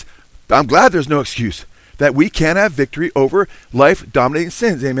this is, I'm glad there's no excuse, that we can have victory over life-dominating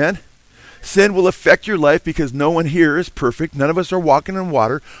sins. Amen? Sin will affect your life because no one here is perfect. None of us are walking in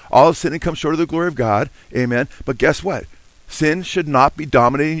water. All have sinned and come short of the glory of God. Amen? But guess what? Sin should not be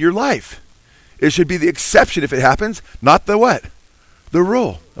dominating your life. It should be the exception if it happens, not the what? The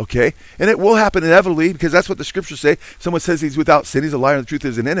rule, okay? And it will happen inevitably because that's what the scriptures say. Someone says he's without sin, he's a liar and the truth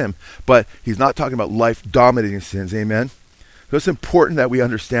isn't in him. But he's not talking about life-dominating sins, amen? So it's important that we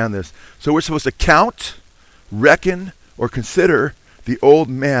understand this. So we're supposed to count, reckon, or consider the old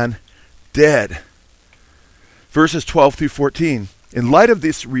man dead. Verses 12 through 14. In light of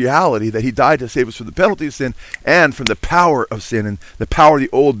this reality that he died to save us from the penalty of sin and from the power of sin and the power of the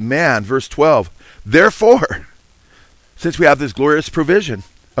old man, verse 12. Therefore, since we have this glorious provision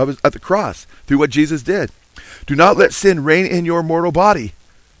at the cross through what Jesus did, do not let sin reign in your mortal body.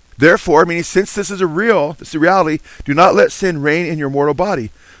 Therefore, meaning since this is a reality, do not let sin reign in your mortal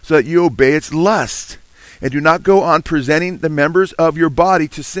body so that you obey its lust. And do not go on presenting the members of your body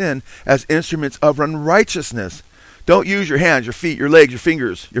to sin as instruments of unrighteousness. Don't use your hands, your feet, your legs, your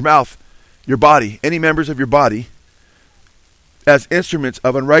fingers, your mouth, your body, any members of your body as instruments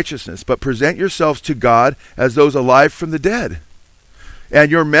of unrighteousness, but present yourselves to God as those alive from the dead,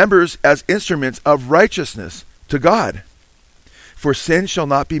 and your members as instruments of righteousness to God. For sin shall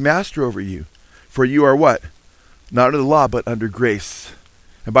not be master over you, for you are what? Not under the law, but under grace.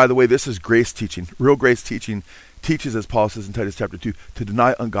 And by the way, this is grace teaching. Real grace teaching teaches, as Paul says in Titus chapter 2, to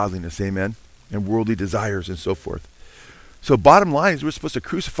deny ungodliness, amen, and worldly desires and so forth. So bottom line is we're supposed to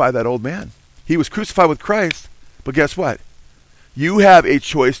crucify that old man. He was crucified with Christ, but guess what? You have a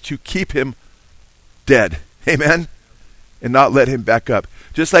choice to keep him dead. Amen? And not let him back up.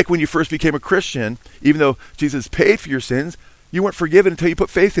 Just like when you first became a Christian, even though Jesus paid for your sins, you weren't forgiven until you put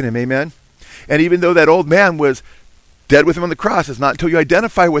faith in him. Amen? And even though that old man was dead with him on the cross, it's not until you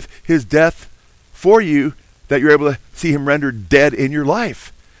identify with his death for you that you're able to see him rendered dead in your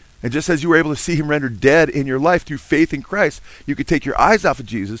life. And just as you were able to see him rendered dead in your life through faith in Christ, you could take your eyes off of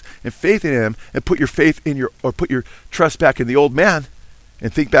Jesus and faith in him and put your faith in put your trust back in the old man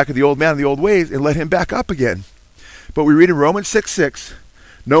and think back of the old man and the old ways and let him back up again. But we read in Romans 6:6,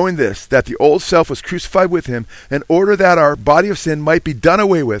 knowing this, that the old self was crucified with him in order that our body of sin might be done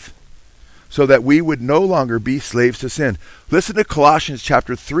away with, so that we would no longer be slaves to sin. Listen to Colossians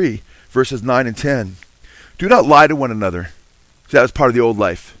chapter 3, verses 9 and 10. Do not lie to one another. So that was part of the old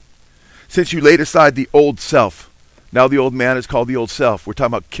life. Since you laid aside the old self. Now the old man is called the old self. We're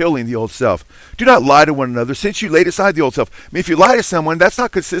talking about killing the old self. Do not lie to one another since you laid aside the old self. I mean, if you lie to someone, that's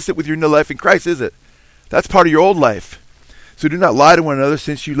not consistent with your new life in Christ, is it? That's part of your old life. So do not lie to one another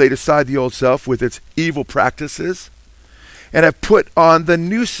since you laid aside the old self with its evil practices and have put on the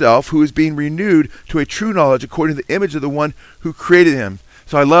new self who is being renewed to a true knowledge according to the image of the one who created him.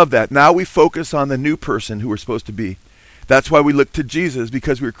 So I love that. Now we focus on the new person who we're supposed to be. That's why we look to Jesus,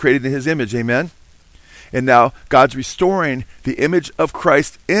 because we were created in his image. Amen? And now God's restoring the image of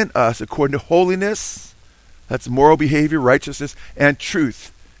Christ in us according to holiness. That's moral behavior, righteousness, and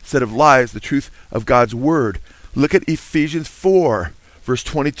truth. Instead of lies, the truth of God's word. Look at Ephesians 4, verse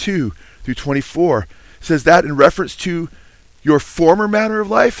 22 through 24. It says that in reference to your former manner of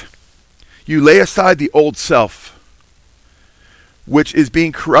life, you lay aside the old self, which is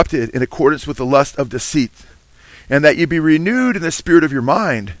being corrupted in accordance with the lust of deceit, and that you be renewed in the spirit of your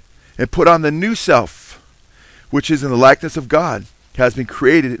mind, and put on the new self, which is in the likeness of God, has been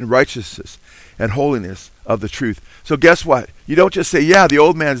created in righteousness and holiness of the truth. So guess what? You don't just say, yeah, the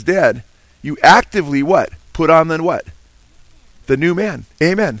old man's dead. You actively what? Put on then what? The new man.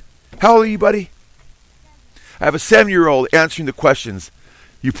 Amen. How old are you, buddy? I have a 7-year-old answering the questions.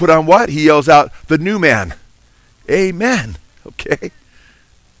 You put on what? He yells out, the new man. Amen. Okay.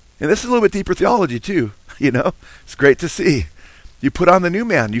 And this is a little bit deeper theology too. You know, it's great to see. You put on the new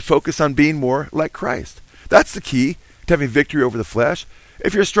man. You focus on being more like Christ. That's the key to having victory over the flesh.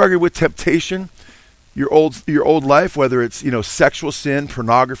 If you're struggling with temptation, your old life, whether it's, sexual sin,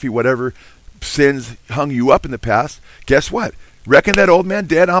 pornography, whatever sins hung you up in the past, guess what? Reckon that old man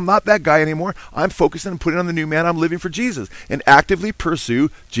dead. I'm not that guy anymore. I'm focusing on putting on the new man. I'm living for Jesus and actively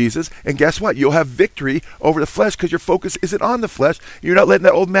pursue Jesus. And guess what? You'll have victory over the flesh because your focus isn't on the flesh. You're not letting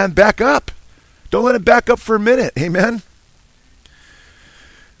that old man back up. Don't let him back up for a minute. Amen.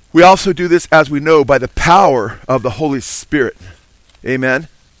 We also do this, as we know, by the power of the Holy Spirit. Amen.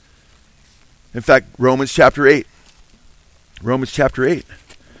 In fact, Romans chapter 8. Romans chapter 8.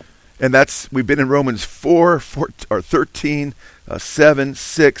 And we've been in Romans 4 or 13, 7,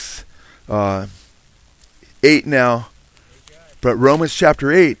 6, 8 now. But Romans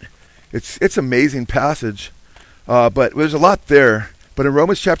chapter 8, it's an amazing passage. But there's a lot there. But in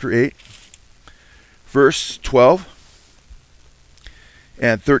Romans chapter 8, verse 12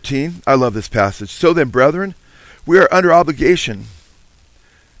 and 13, I love this passage. So then, brethren, we are under obligation,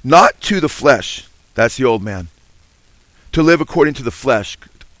 not to the flesh, that's the old man, to live according to the flesh,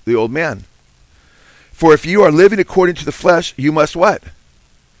 the old man. For if you are living according to the flesh, you must what?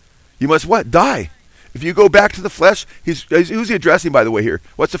 You must what? Die. If you go back to the flesh, who's he addressing, by the way, here?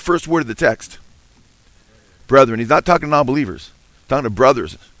 What's the first word of the text? Brethren. He's not talking to non-believers. He's talking to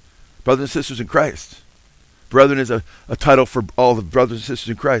brothers and sisters in Christ. Brethren is a title for all the brothers and sisters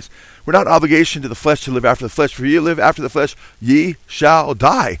in Christ. We're not in obligation to the flesh to live after the flesh. For ye live after the flesh, ye shall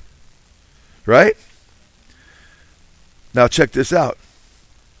die. Right? Now check this out.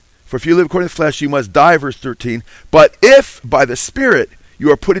 For if you live according to the flesh, you must die, verse 13. But if by the Spirit you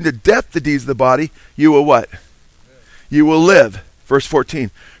are putting to death the deeds of the body, you will what? You will live. Verse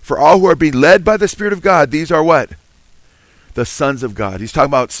 14. For all who are being led by the Spirit of God, these are what? The sons of God. He's talking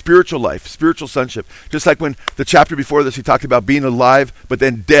about spiritual life, spiritual sonship. Just like when the chapter before this, he talked about being alive, but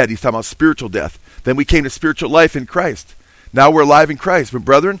then dead. He's talking about spiritual death. Then we came to spiritual life in Christ. Now we're alive in Christ. But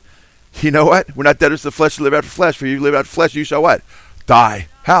brethren, you know what? We're not debtors to the flesh to live after flesh. For you live after flesh, you shall what? Die.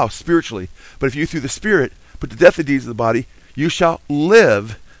 How? Spiritually. But if you through the Spirit put to death the deeds of the body, you shall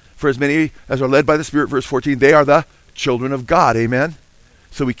live. For as many as are led by the Spirit, verse 14, they are the children of God. Amen?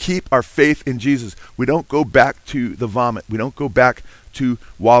 So we keep our faith in Jesus. We don't go back to the vomit. We don't go back to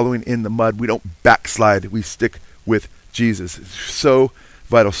wallowing in the mud. We don't backslide. We stick with Jesus. It's so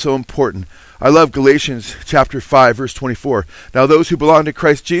vital, so important. I love Galatians chapter 5, verse 24. Now those who belong to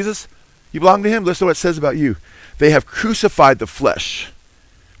Christ Jesus, you belong to him. Listen to what it says about you. They have crucified the flesh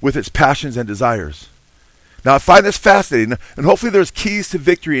with its passions and desires. Now, I find this fascinating, and hopefully there's keys to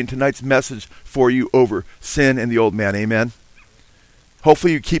victory in tonight's message for you over sin and the old man. Amen?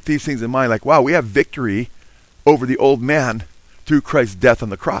 Hopefully you keep these things in mind, like, wow, we have victory over the old man through Christ's death on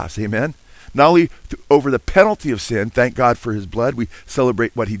the cross. Amen? Not only over the penalty of sin, thank God for his blood, we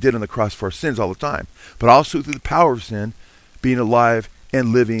celebrate what he did on the cross for our sins all the time, but also through the power of sin, being alive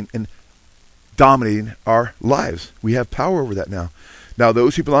and living and dominating our lives. We have power over that now. Now,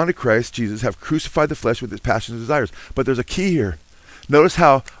 those who belong to Christ Jesus have crucified the flesh with its passions and desires. But there's a key here. Notice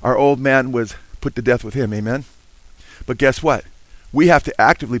how our old man was put to death with him. Amen? But guess what? We have to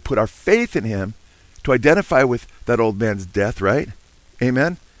actively put our faith in him to identify with that old man's death, right?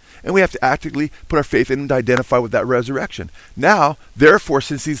 Amen? And we have to actively put our faith in him to identify with that resurrection. Now, therefore,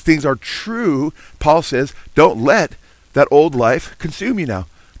 since these things are true, Paul says, don't let that old life consume you now.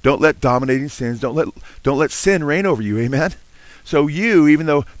 Don't let dominating sins, don't let sin reign over you. Amen? So you, even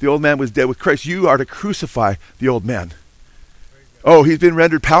though the old man was dead with Christ, you are to crucify the old man. Oh, he's been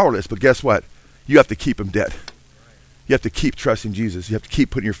rendered powerless, but guess what? You have to keep him dead. You have to keep trusting Jesus. You have to keep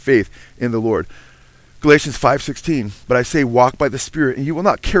putting your faith in the Lord. Galatians 5:16, but I say walk by the Spirit, and you will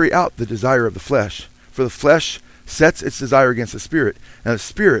not carry out the desire of the flesh. For the flesh sets its desire against the Spirit, and the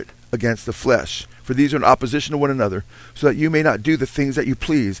Spirit against the flesh. For these are in opposition to one another, so that you may not do the things that you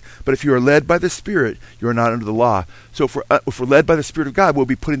please. But if you are led by the Spirit, you are not under the law. So if we're led by the Spirit of God, we'll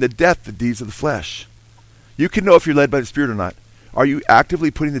be putting to death the deeds of the flesh. You can know if you're led by the Spirit or not. Are you actively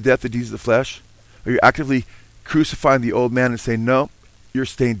putting to death the deeds of the flesh? Are you actively crucifying the old man and saying, no, you're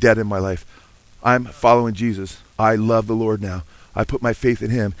staying dead in my life. I'm following Jesus. I love the Lord now. I put my faith in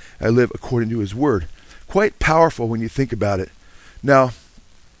him. I live according to his word. Quite powerful when you think about it. Now,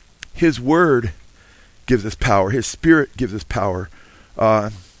 his word gives us power. His Spirit gives us power.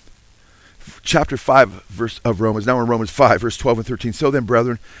 Chapter 5 verse of Romans. Now we're in Romans 5, verse 12 and 13. So then,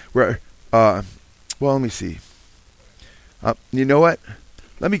 brethren, let me see. You know what?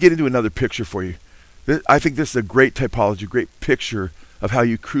 Let me get into another picture for you. I think this is a great typology, great picture of how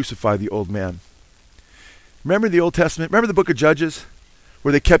you crucify the old man. Remember the Old Testament? Remember the book of Judges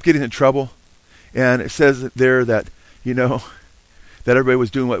where they kept getting in trouble? And it says there that, that everybody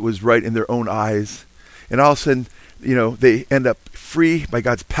was doing what was right in their own eyes. And all of a sudden, they end up free by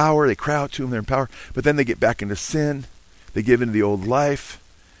God's power. They cry out to him, they're in power. But then they get back into sin. They give into the old life.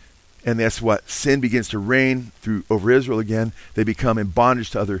 And that's what sin begins to reign over Israel again. They become in bondage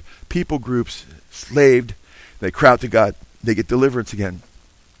to other people groups, slaved. They cry out to God. They get deliverance again.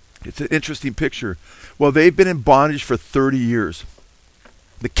 It's an interesting picture. Well, they've been in bondage for 30 years.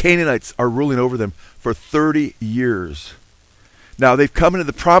 The Canaanites are ruling over them for 30 years. Now, they've come into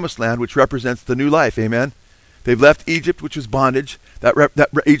the promised land, which represents the new life. Amen? They've left Egypt, which was bondage.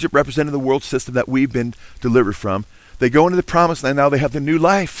 Egypt represented the world system that we've been delivered from. They go into the promised land. Now they have the new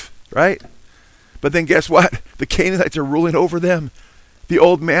life, right? But then guess what? The Canaanites are ruling over them. The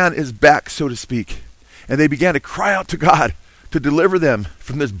old man is back, so to speak. And they began to cry out to God to deliver them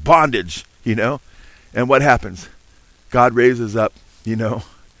from this bondage, And what happens? God raises up,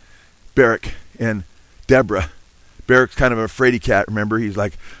 Barak and Deborah. Barak's kind of a fraidy cat, remember? He's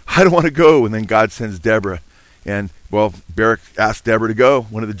like, I don't want to go. And then God sends Deborah. And, Barak asks Deborah to go,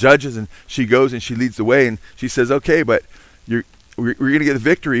 one of the judges, and she goes and she leads the way. And she says, okay, but we're going to get the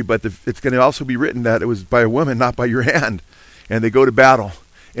victory, but it's going to also be written that it was by a woman, not by your hand. And they go to battle.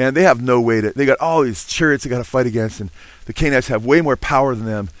 And they have no way they got all these chariots they got to fight against. And the Canaanites have way more power than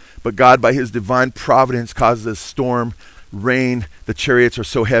them. But God, by his divine providence, causes a storm, rain. The chariots are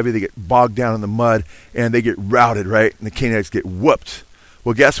so heavy, they get bogged down in the mud. And they get routed, right? And the Canaanites get whooped.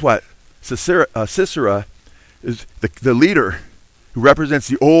 Well, guess what? Sisera is the leader who represents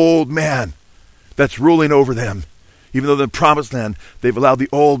the old man that's ruling over them. Even though they're in the promised land, they've allowed the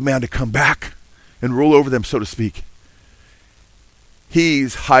old man to come back and rule over them, so to speak.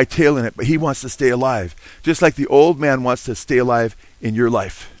 He's hightailing it, but he wants to stay alive. Just like the old man wants to stay alive in your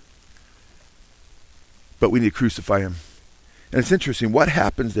life. But we need to crucify him. And it's interesting. What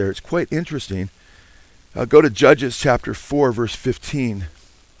happens there? It's quite interesting. Go to Judges chapter 4, verse 15.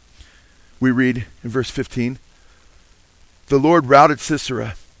 We read in verse 15, the Lord routed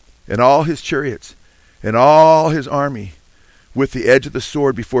Sisera and all his chariots and all his army with the edge of the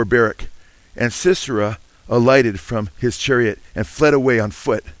sword before Barak. And Sisera alighted from his chariot and fled away on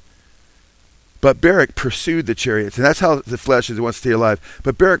foot. But Barak pursued the chariots, and that's how the flesh is, it wants to stay alive.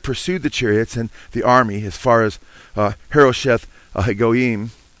 But Barak pursued the chariots and the army as far as Harosheth Hagoyim,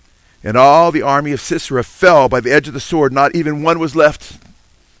 and all the army of Sisera fell by the edge of the sword. Not even one was left.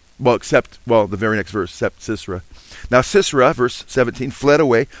 Except the very next verse, except Sisera. Now Sisera, verse 17, fled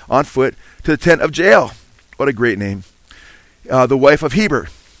away on foot to the tent of Jael. What a great name. The wife of Heber.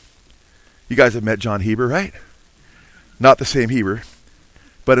 You guys have met John Heber, right? Not the same Heber,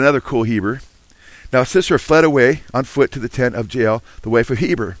 but another cool Heber. Now Sisera fled away on foot to the tent of Jael, the wife of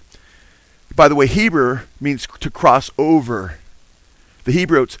Heber. By the way, Heber means to cross over. The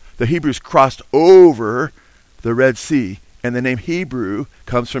Hebrews crossed over the Red Sea, and the name Hebrew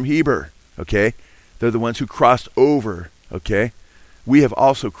comes from Heber, okay? They're the ones who crossed over, okay? We have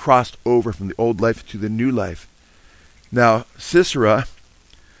also crossed over from the old life to the new life. Now, Sisera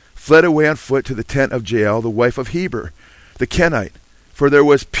fled away on foot to the tent of Jael, the wife of Heber, the Kenite. For there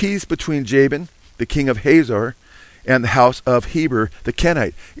was peace between Jabin, the king of Hazor, and the house of Heber, the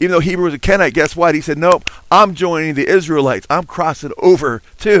Kenite. Even though Heber was a Kenite, guess what? He said, nope, I'm joining the Israelites. I'm crossing over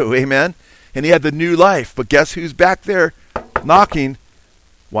too, amen? And he had the new life. But guess who's back there knocking,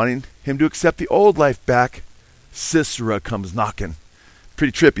 wanting him to accept the old life back? Sisera comes knocking.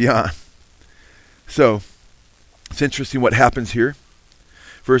 Pretty trippy, huh? So, it's interesting what happens here.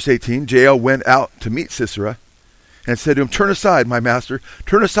 Verse 18, Jael went out to meet Sisera and said to him, turn aside, my master,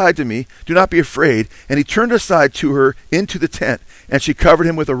 turn aside to me, do not be afraid. And he turned aside to her into the tent, and she covered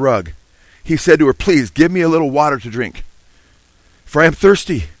him with a rug. He said to her, please, give me a little water to drink, for I am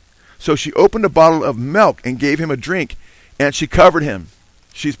thirsty. So she opened a bottle of milk and gave him a drink, and she covered him.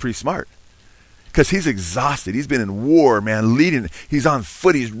 She's pretty smart, because he's exhausted. He's been in war, man, leading. He's on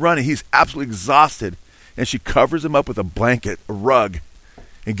foot, he's running, he's absolutely exhausted. And she covers him up with a blanket, a rug,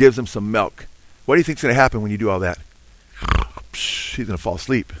 and gives him some milk. What do you think's going to happen when you do all that? He's going to fall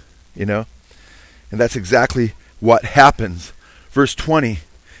asleep, you know? And that's exactly what happens. Verse 20,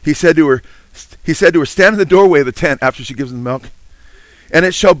 he said to her, stand in the doorway of the tent after she gives him the milk. And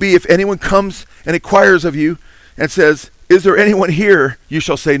it shall be, if anyone comes and inquires of you and says, is there anyone here? You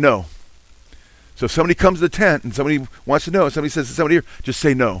shall say no. So if somebody comes to the tent and somebody wants to know, and somebody says to somebody here, just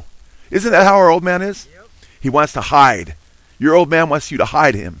say no. Isn't that how our old man is? Yep. He wants to hide. Your old man wants you to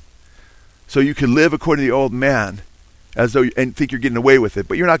hide him. So you can live according to the old man as though and think you're getting away with it,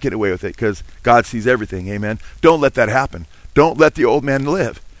 but you're not getting away with it because God sees everything, amen? Don't let that happen. Don't let the old man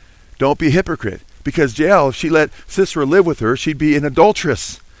live. Don't be a hypocrite, because Jael, if she let Sisera live with her, she'd be an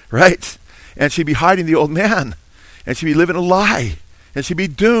adulteress, right? And she'd be hiding the old man, and she'd be living a lie, and she'd be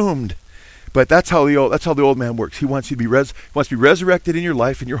doomed. But that's how the old man works. He wants you to be wants to be resurrected in your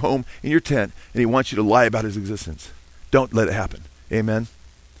life, in your home, in your tent, and he wants you to lie about his existence. Don't let it happen. Amen.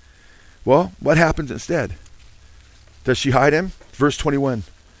 Well, what happens instead? Does she hide him? Verse 21.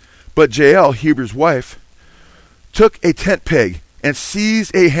 But Jael, Heber's wife, took a tent peg and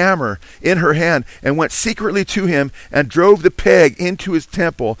seized a hammer in her hand and went secretly to him and drove the peg into his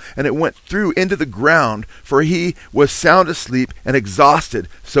temple, and it went through into the ground, for he was sound asleep and exhausted,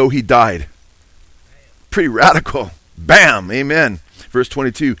 so he died. Pretty radical. Bam! Amen. Verse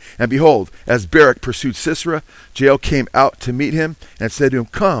 22, and behold, as Barak pursued Sisera, Jael came out to meet him and said to him,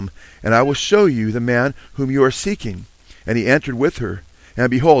 come, and I will show you the man whom you are seeking. And he entered with her,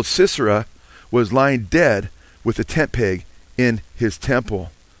 and behold, Sisera was lying dead with the tent peg in his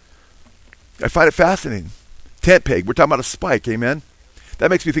temple. I find it fascinating. Tent peg, we're talking about a spike, amen? That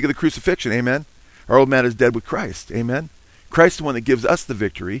makes me think of the crucifixion, amen? Our old man is dead with Christ, amen? Christ is the one that gives us the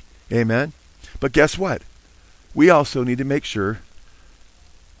victory, amen? But guess what? We also need to make sure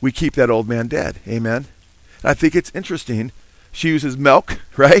we keep that old man dead, amen? And I think it's interesting. She uses milk,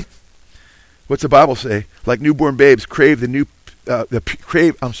 right? What's the Bible say? Like newborn babes, crave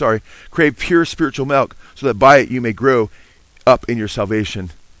crave pure spiritual milk, so that by it you may grow up in your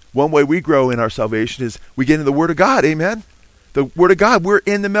salvation. One way we grow in our salvation is we get into the Word of God, amen? The Word of God, we're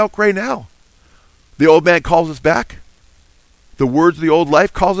in the milk right now. The old man calls us back. The words of the old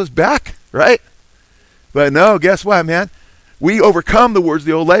life calls us back, right? But no, guess what, man? We overcome the words of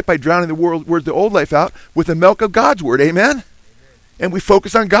the old life by drowning the words of the old life out with the milk of God's Word, amen? And we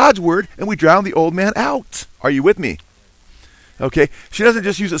focus on God's Word, and we drown the old man out. Are you with me? Okay, she doesn't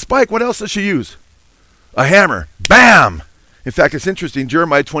just use a spike. What else does she use? A hammer. Bam! In fact, it's interesting.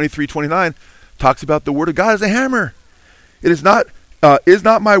 Jeremiah 23:29 talks about the Word of God as a hammer. It is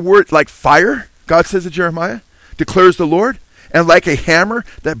not my word like fire, God says to Jeremiah, declares the Lord, and like a hammer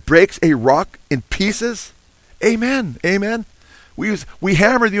that breaks a rock in pieces? Amen. Amen. We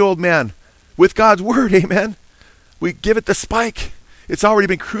hammer the old man with God's Word. Amen. We give it the spike. It's already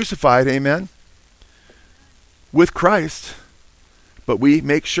been crucified, amen, with Christ, but we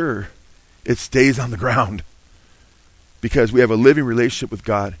make sure it stays on the ground because we have a living relationship with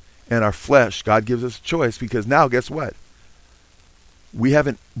God, and our flesh, God gives us a choice, because now, guess what? We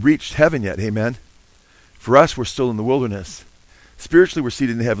haven't reached heaven yet, amen? For us, we're still in the wilderness. Spiritually, we're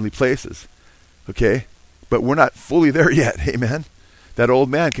seated in heavenly places, okay? But we're not fully there yet, amen? that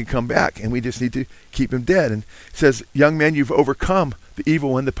old man can come back, and we just need to keep him dead. And it says, young men, you've overcome the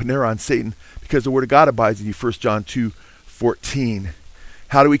evil one, the Paneron, Satan, because the word of God abides in you, 1 John 2:14.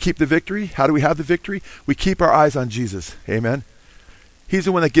 How do we keep the victory? How do we have the victory? We keep our eyes on Jesus. Amen. He's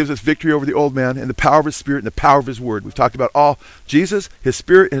the one that gives us victory over the old man and the power of his Spirit and the power of his word. We've talked about all Jesus, his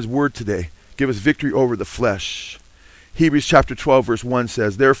Spirit, and his word today. Give us victory over the flesh. Hebrews chapter 12 verse 1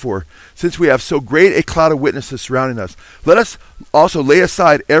 says, therefore, since we have so great a cloud of witnesses surrounding us, let us also lay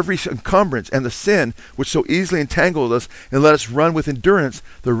aside every encumbrance and the sin which so easily entangles us, and let us run with endurance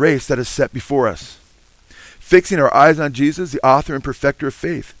the race that is set before us. Fixing our eyes on Jesus, the author and perfecter of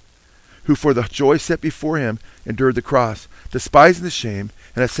faith, who for the joy set before him endured the cross, despising the shame,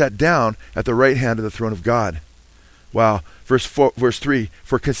 and has sat down at the right hand of the throne of God. Wow. Verse 3,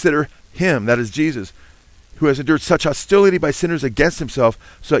 for consider him, that is Jesus, who has endured such hostility by sinners against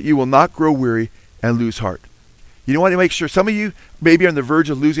himself, so that you will not grow weary and lose heart. You want to make sure, some of you maybe are on the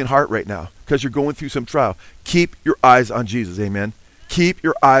verge of losing heart right now because you're going through some trial. Keep your eyes on Jesus. Amen. Keep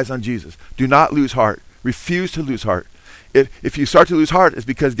your eyes on Jesus. Do not lose heart. Refuse to lose heart. If you start to lose heart, it's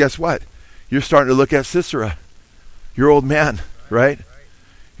because guess what? You're starting to look at Sisera, your old man, right?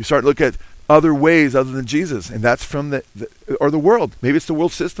 You start to look at other ways other than Jesus, and that's from the world. Maybe it's the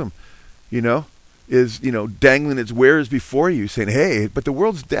world system, is dangling its wares before you, saying, hey, but the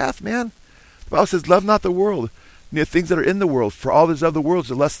world's death, man. The Bible says, love not the world, things that are in the world. For all that is of the world is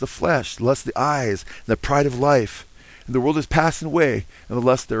the lust of the flesh, the lust of the eyes, and the pride of life. And the world is passing away, and the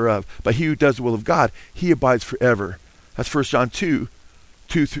lust thereof. But he who does the will of God, he abides forever. That's 1 John 2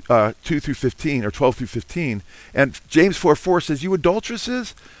 through 15, or 12 through 15. And James 4:4 says, you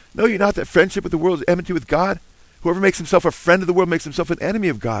adulteresses, know you not that friendship with the world is enmity with God? Whoever makes himself a friend of the world makes himself an enemy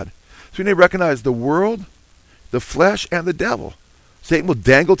of God. So we need to recognize the world, the flesh, and the devil. Satan will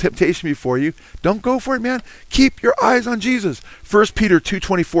dangle temptation before you. Don't go for it, man. Keep your eyes on Jesus. 1 Peter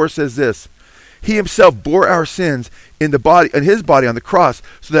 2:24 says this, he himself bore our sins in his body on the cross,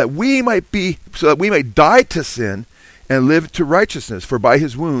 so that we might die to sin and live to righteousness. For by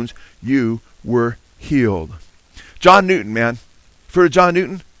his wounds you were healed. John Newton, man. For John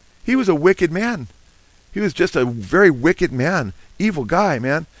Newton, he was a wicked man. He was just a very wicked man, evil guy,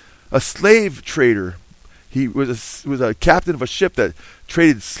 man. A slave trader. He was a captain of a ship that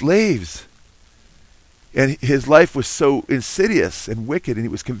traded slaves. And his life was so insidious and wicked, and he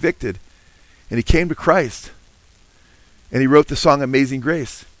was convicted. And he came to Christ. And he wrote the song Amazing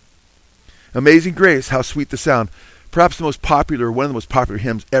Grace. Amazing Grace, how sweet the sound. Perhaps one of the most popular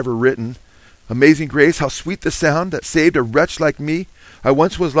hymns ever written. Amazing Grace, how sweet the sound that saved a wretch like me. I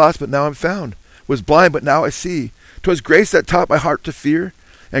once was lost, but now I'm found. Was blind, but now I see. 'Twas grace that taught my heart to fear,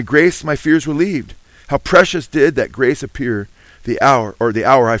 and grace my fears relieved. How precious did that grace appear, the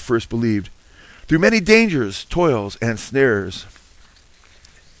hour I first believed. Through many dangers, toils, and snares,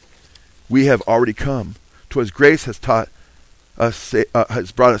 we have already come. 'Twas grace has taught us,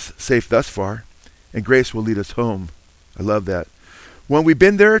 has brought us safe thus far, and grace will lead us home. I love that. When we've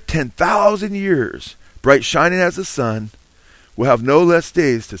been there 10,000 years, bright shining as the sun, we'll have no less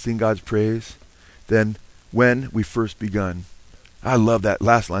days to sing God's praise than when we first begun. I love that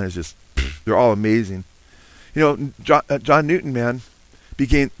last line. Is just, they're all amazing. John Newton, man,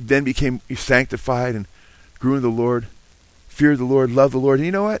 became sanctified and grew in the Lord, feared the Lord, loved the Lord. And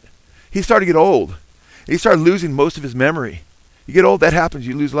you know what? He started to get old. He started losing most of his memory. You get old, that happens.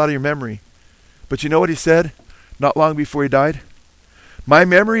 You lose a lot of your memory. But you know what he said not long before he died? My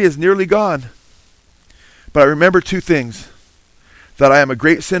memory is nearly gone, but I remember two things: that I am a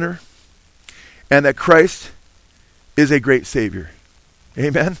great sinner and that Christ is a great Savior.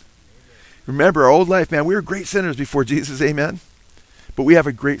 Amen? Remember, our old life, man, we were great sinners before Jesus. Amen? But we have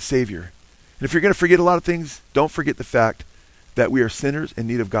a great Savior. And if you're going to forget a lot of things, don't forget the fact that we are sinners in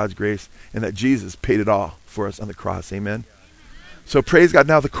need of God's grace and that Jesus paid it all for us on the cross. Amen? So praise God.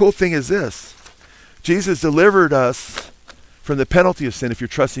 Now, the cool thing is this. Jesus delivered us from the penalty of sin if you're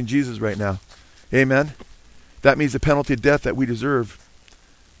trusting Jesus right now. Amen? That means the penalty of death that we deserve,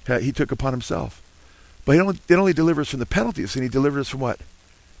 he took upon himself. But he didn't only deliver us from the penalty of sin, he delivered us from what?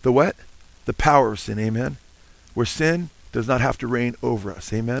 The what? The power of sin. Amen? Where sin does not have to reign over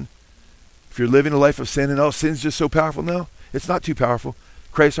us. Amen? If you're living a life of sin and, sin's just so powerful, no, it's not too powerful.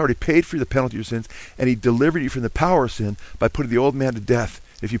 Christ already paid for the penalty of your sins, and he delivered you from the power of sin by putting the old man to death.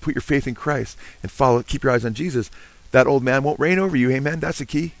 If you put your faith in Christ and keep your eyes on Jesus, that old man won't reign over you. Amen? That's the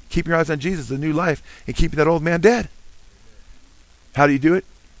key. Keep your eyes on Jesus, the new life, and keeping that old man dead. How do you do it?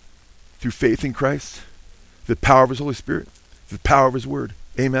 Through faith in Christ, the power of his Holy Spirit, the power of his word.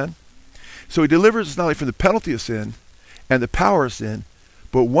 Amen? So he delivers us not only from the penalty of sin and the power of sin,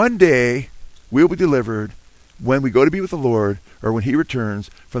 but one day we'll be delivered when we go to be with the Lord, or when he returns,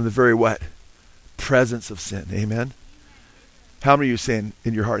 from the very what? Presence of sin. Amen? How many of you saying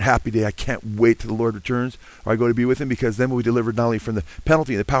in your heart, happy day, I can't wait till the Lord returns, or I go to be with him, because then we'll be delivered not only from the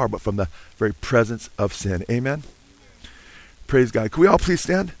penalty and the power, but from the very presence of sin. Amen? Praise God. Can we all please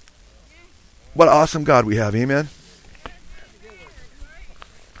stand? What an awesome God we have. Amen?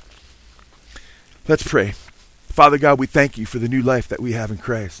 Let's pray. Father God, we thank you for the new life that we have in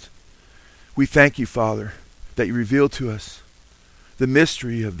Christ. We thank you, Father, that you revealed to us the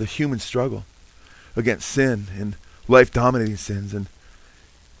mystery of the human struggle against sin and life-dominating sins and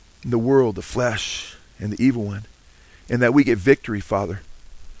the world, the flesh, and the evil one. And that we get victory, Father,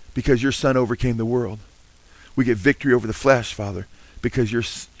 because your Son overcame the world. We get victory over the flesh, Father, because your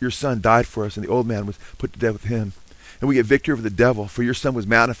Son died for us and the old man was put to death with him. And we get victory over the devil, for your Son was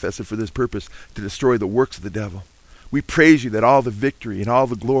manifested for this purpose, to destroy the works of the devil. We praise you that all the victory and all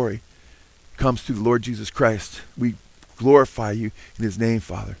the glory comes through the Lord Jesus Christ. We glorify you in his name,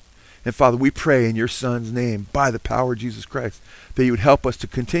 Father. And Father, we pray in your Son's name, by the power of Jesus Christ, that you would help us to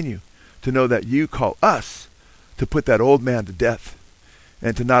continue to know that you call us to put that old man to death,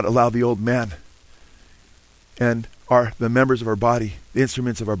 and to not allow the old man and the members of our body, the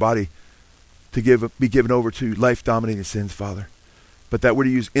instruments of our body, to be given over to life-dominating sins, Father. But that we're to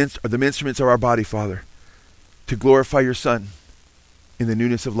use the instruments of our body, Father, to glorify your Son in the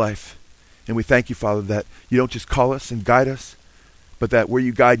newness of life. And we thank you, Father, that you don't just call us and guide us, but that where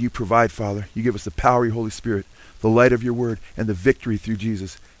you guide, you provide, Father. You give us the power of your Holy Spirit, the light of your word, and the victory through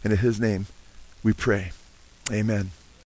Jesus. And in his name we pray. Amen.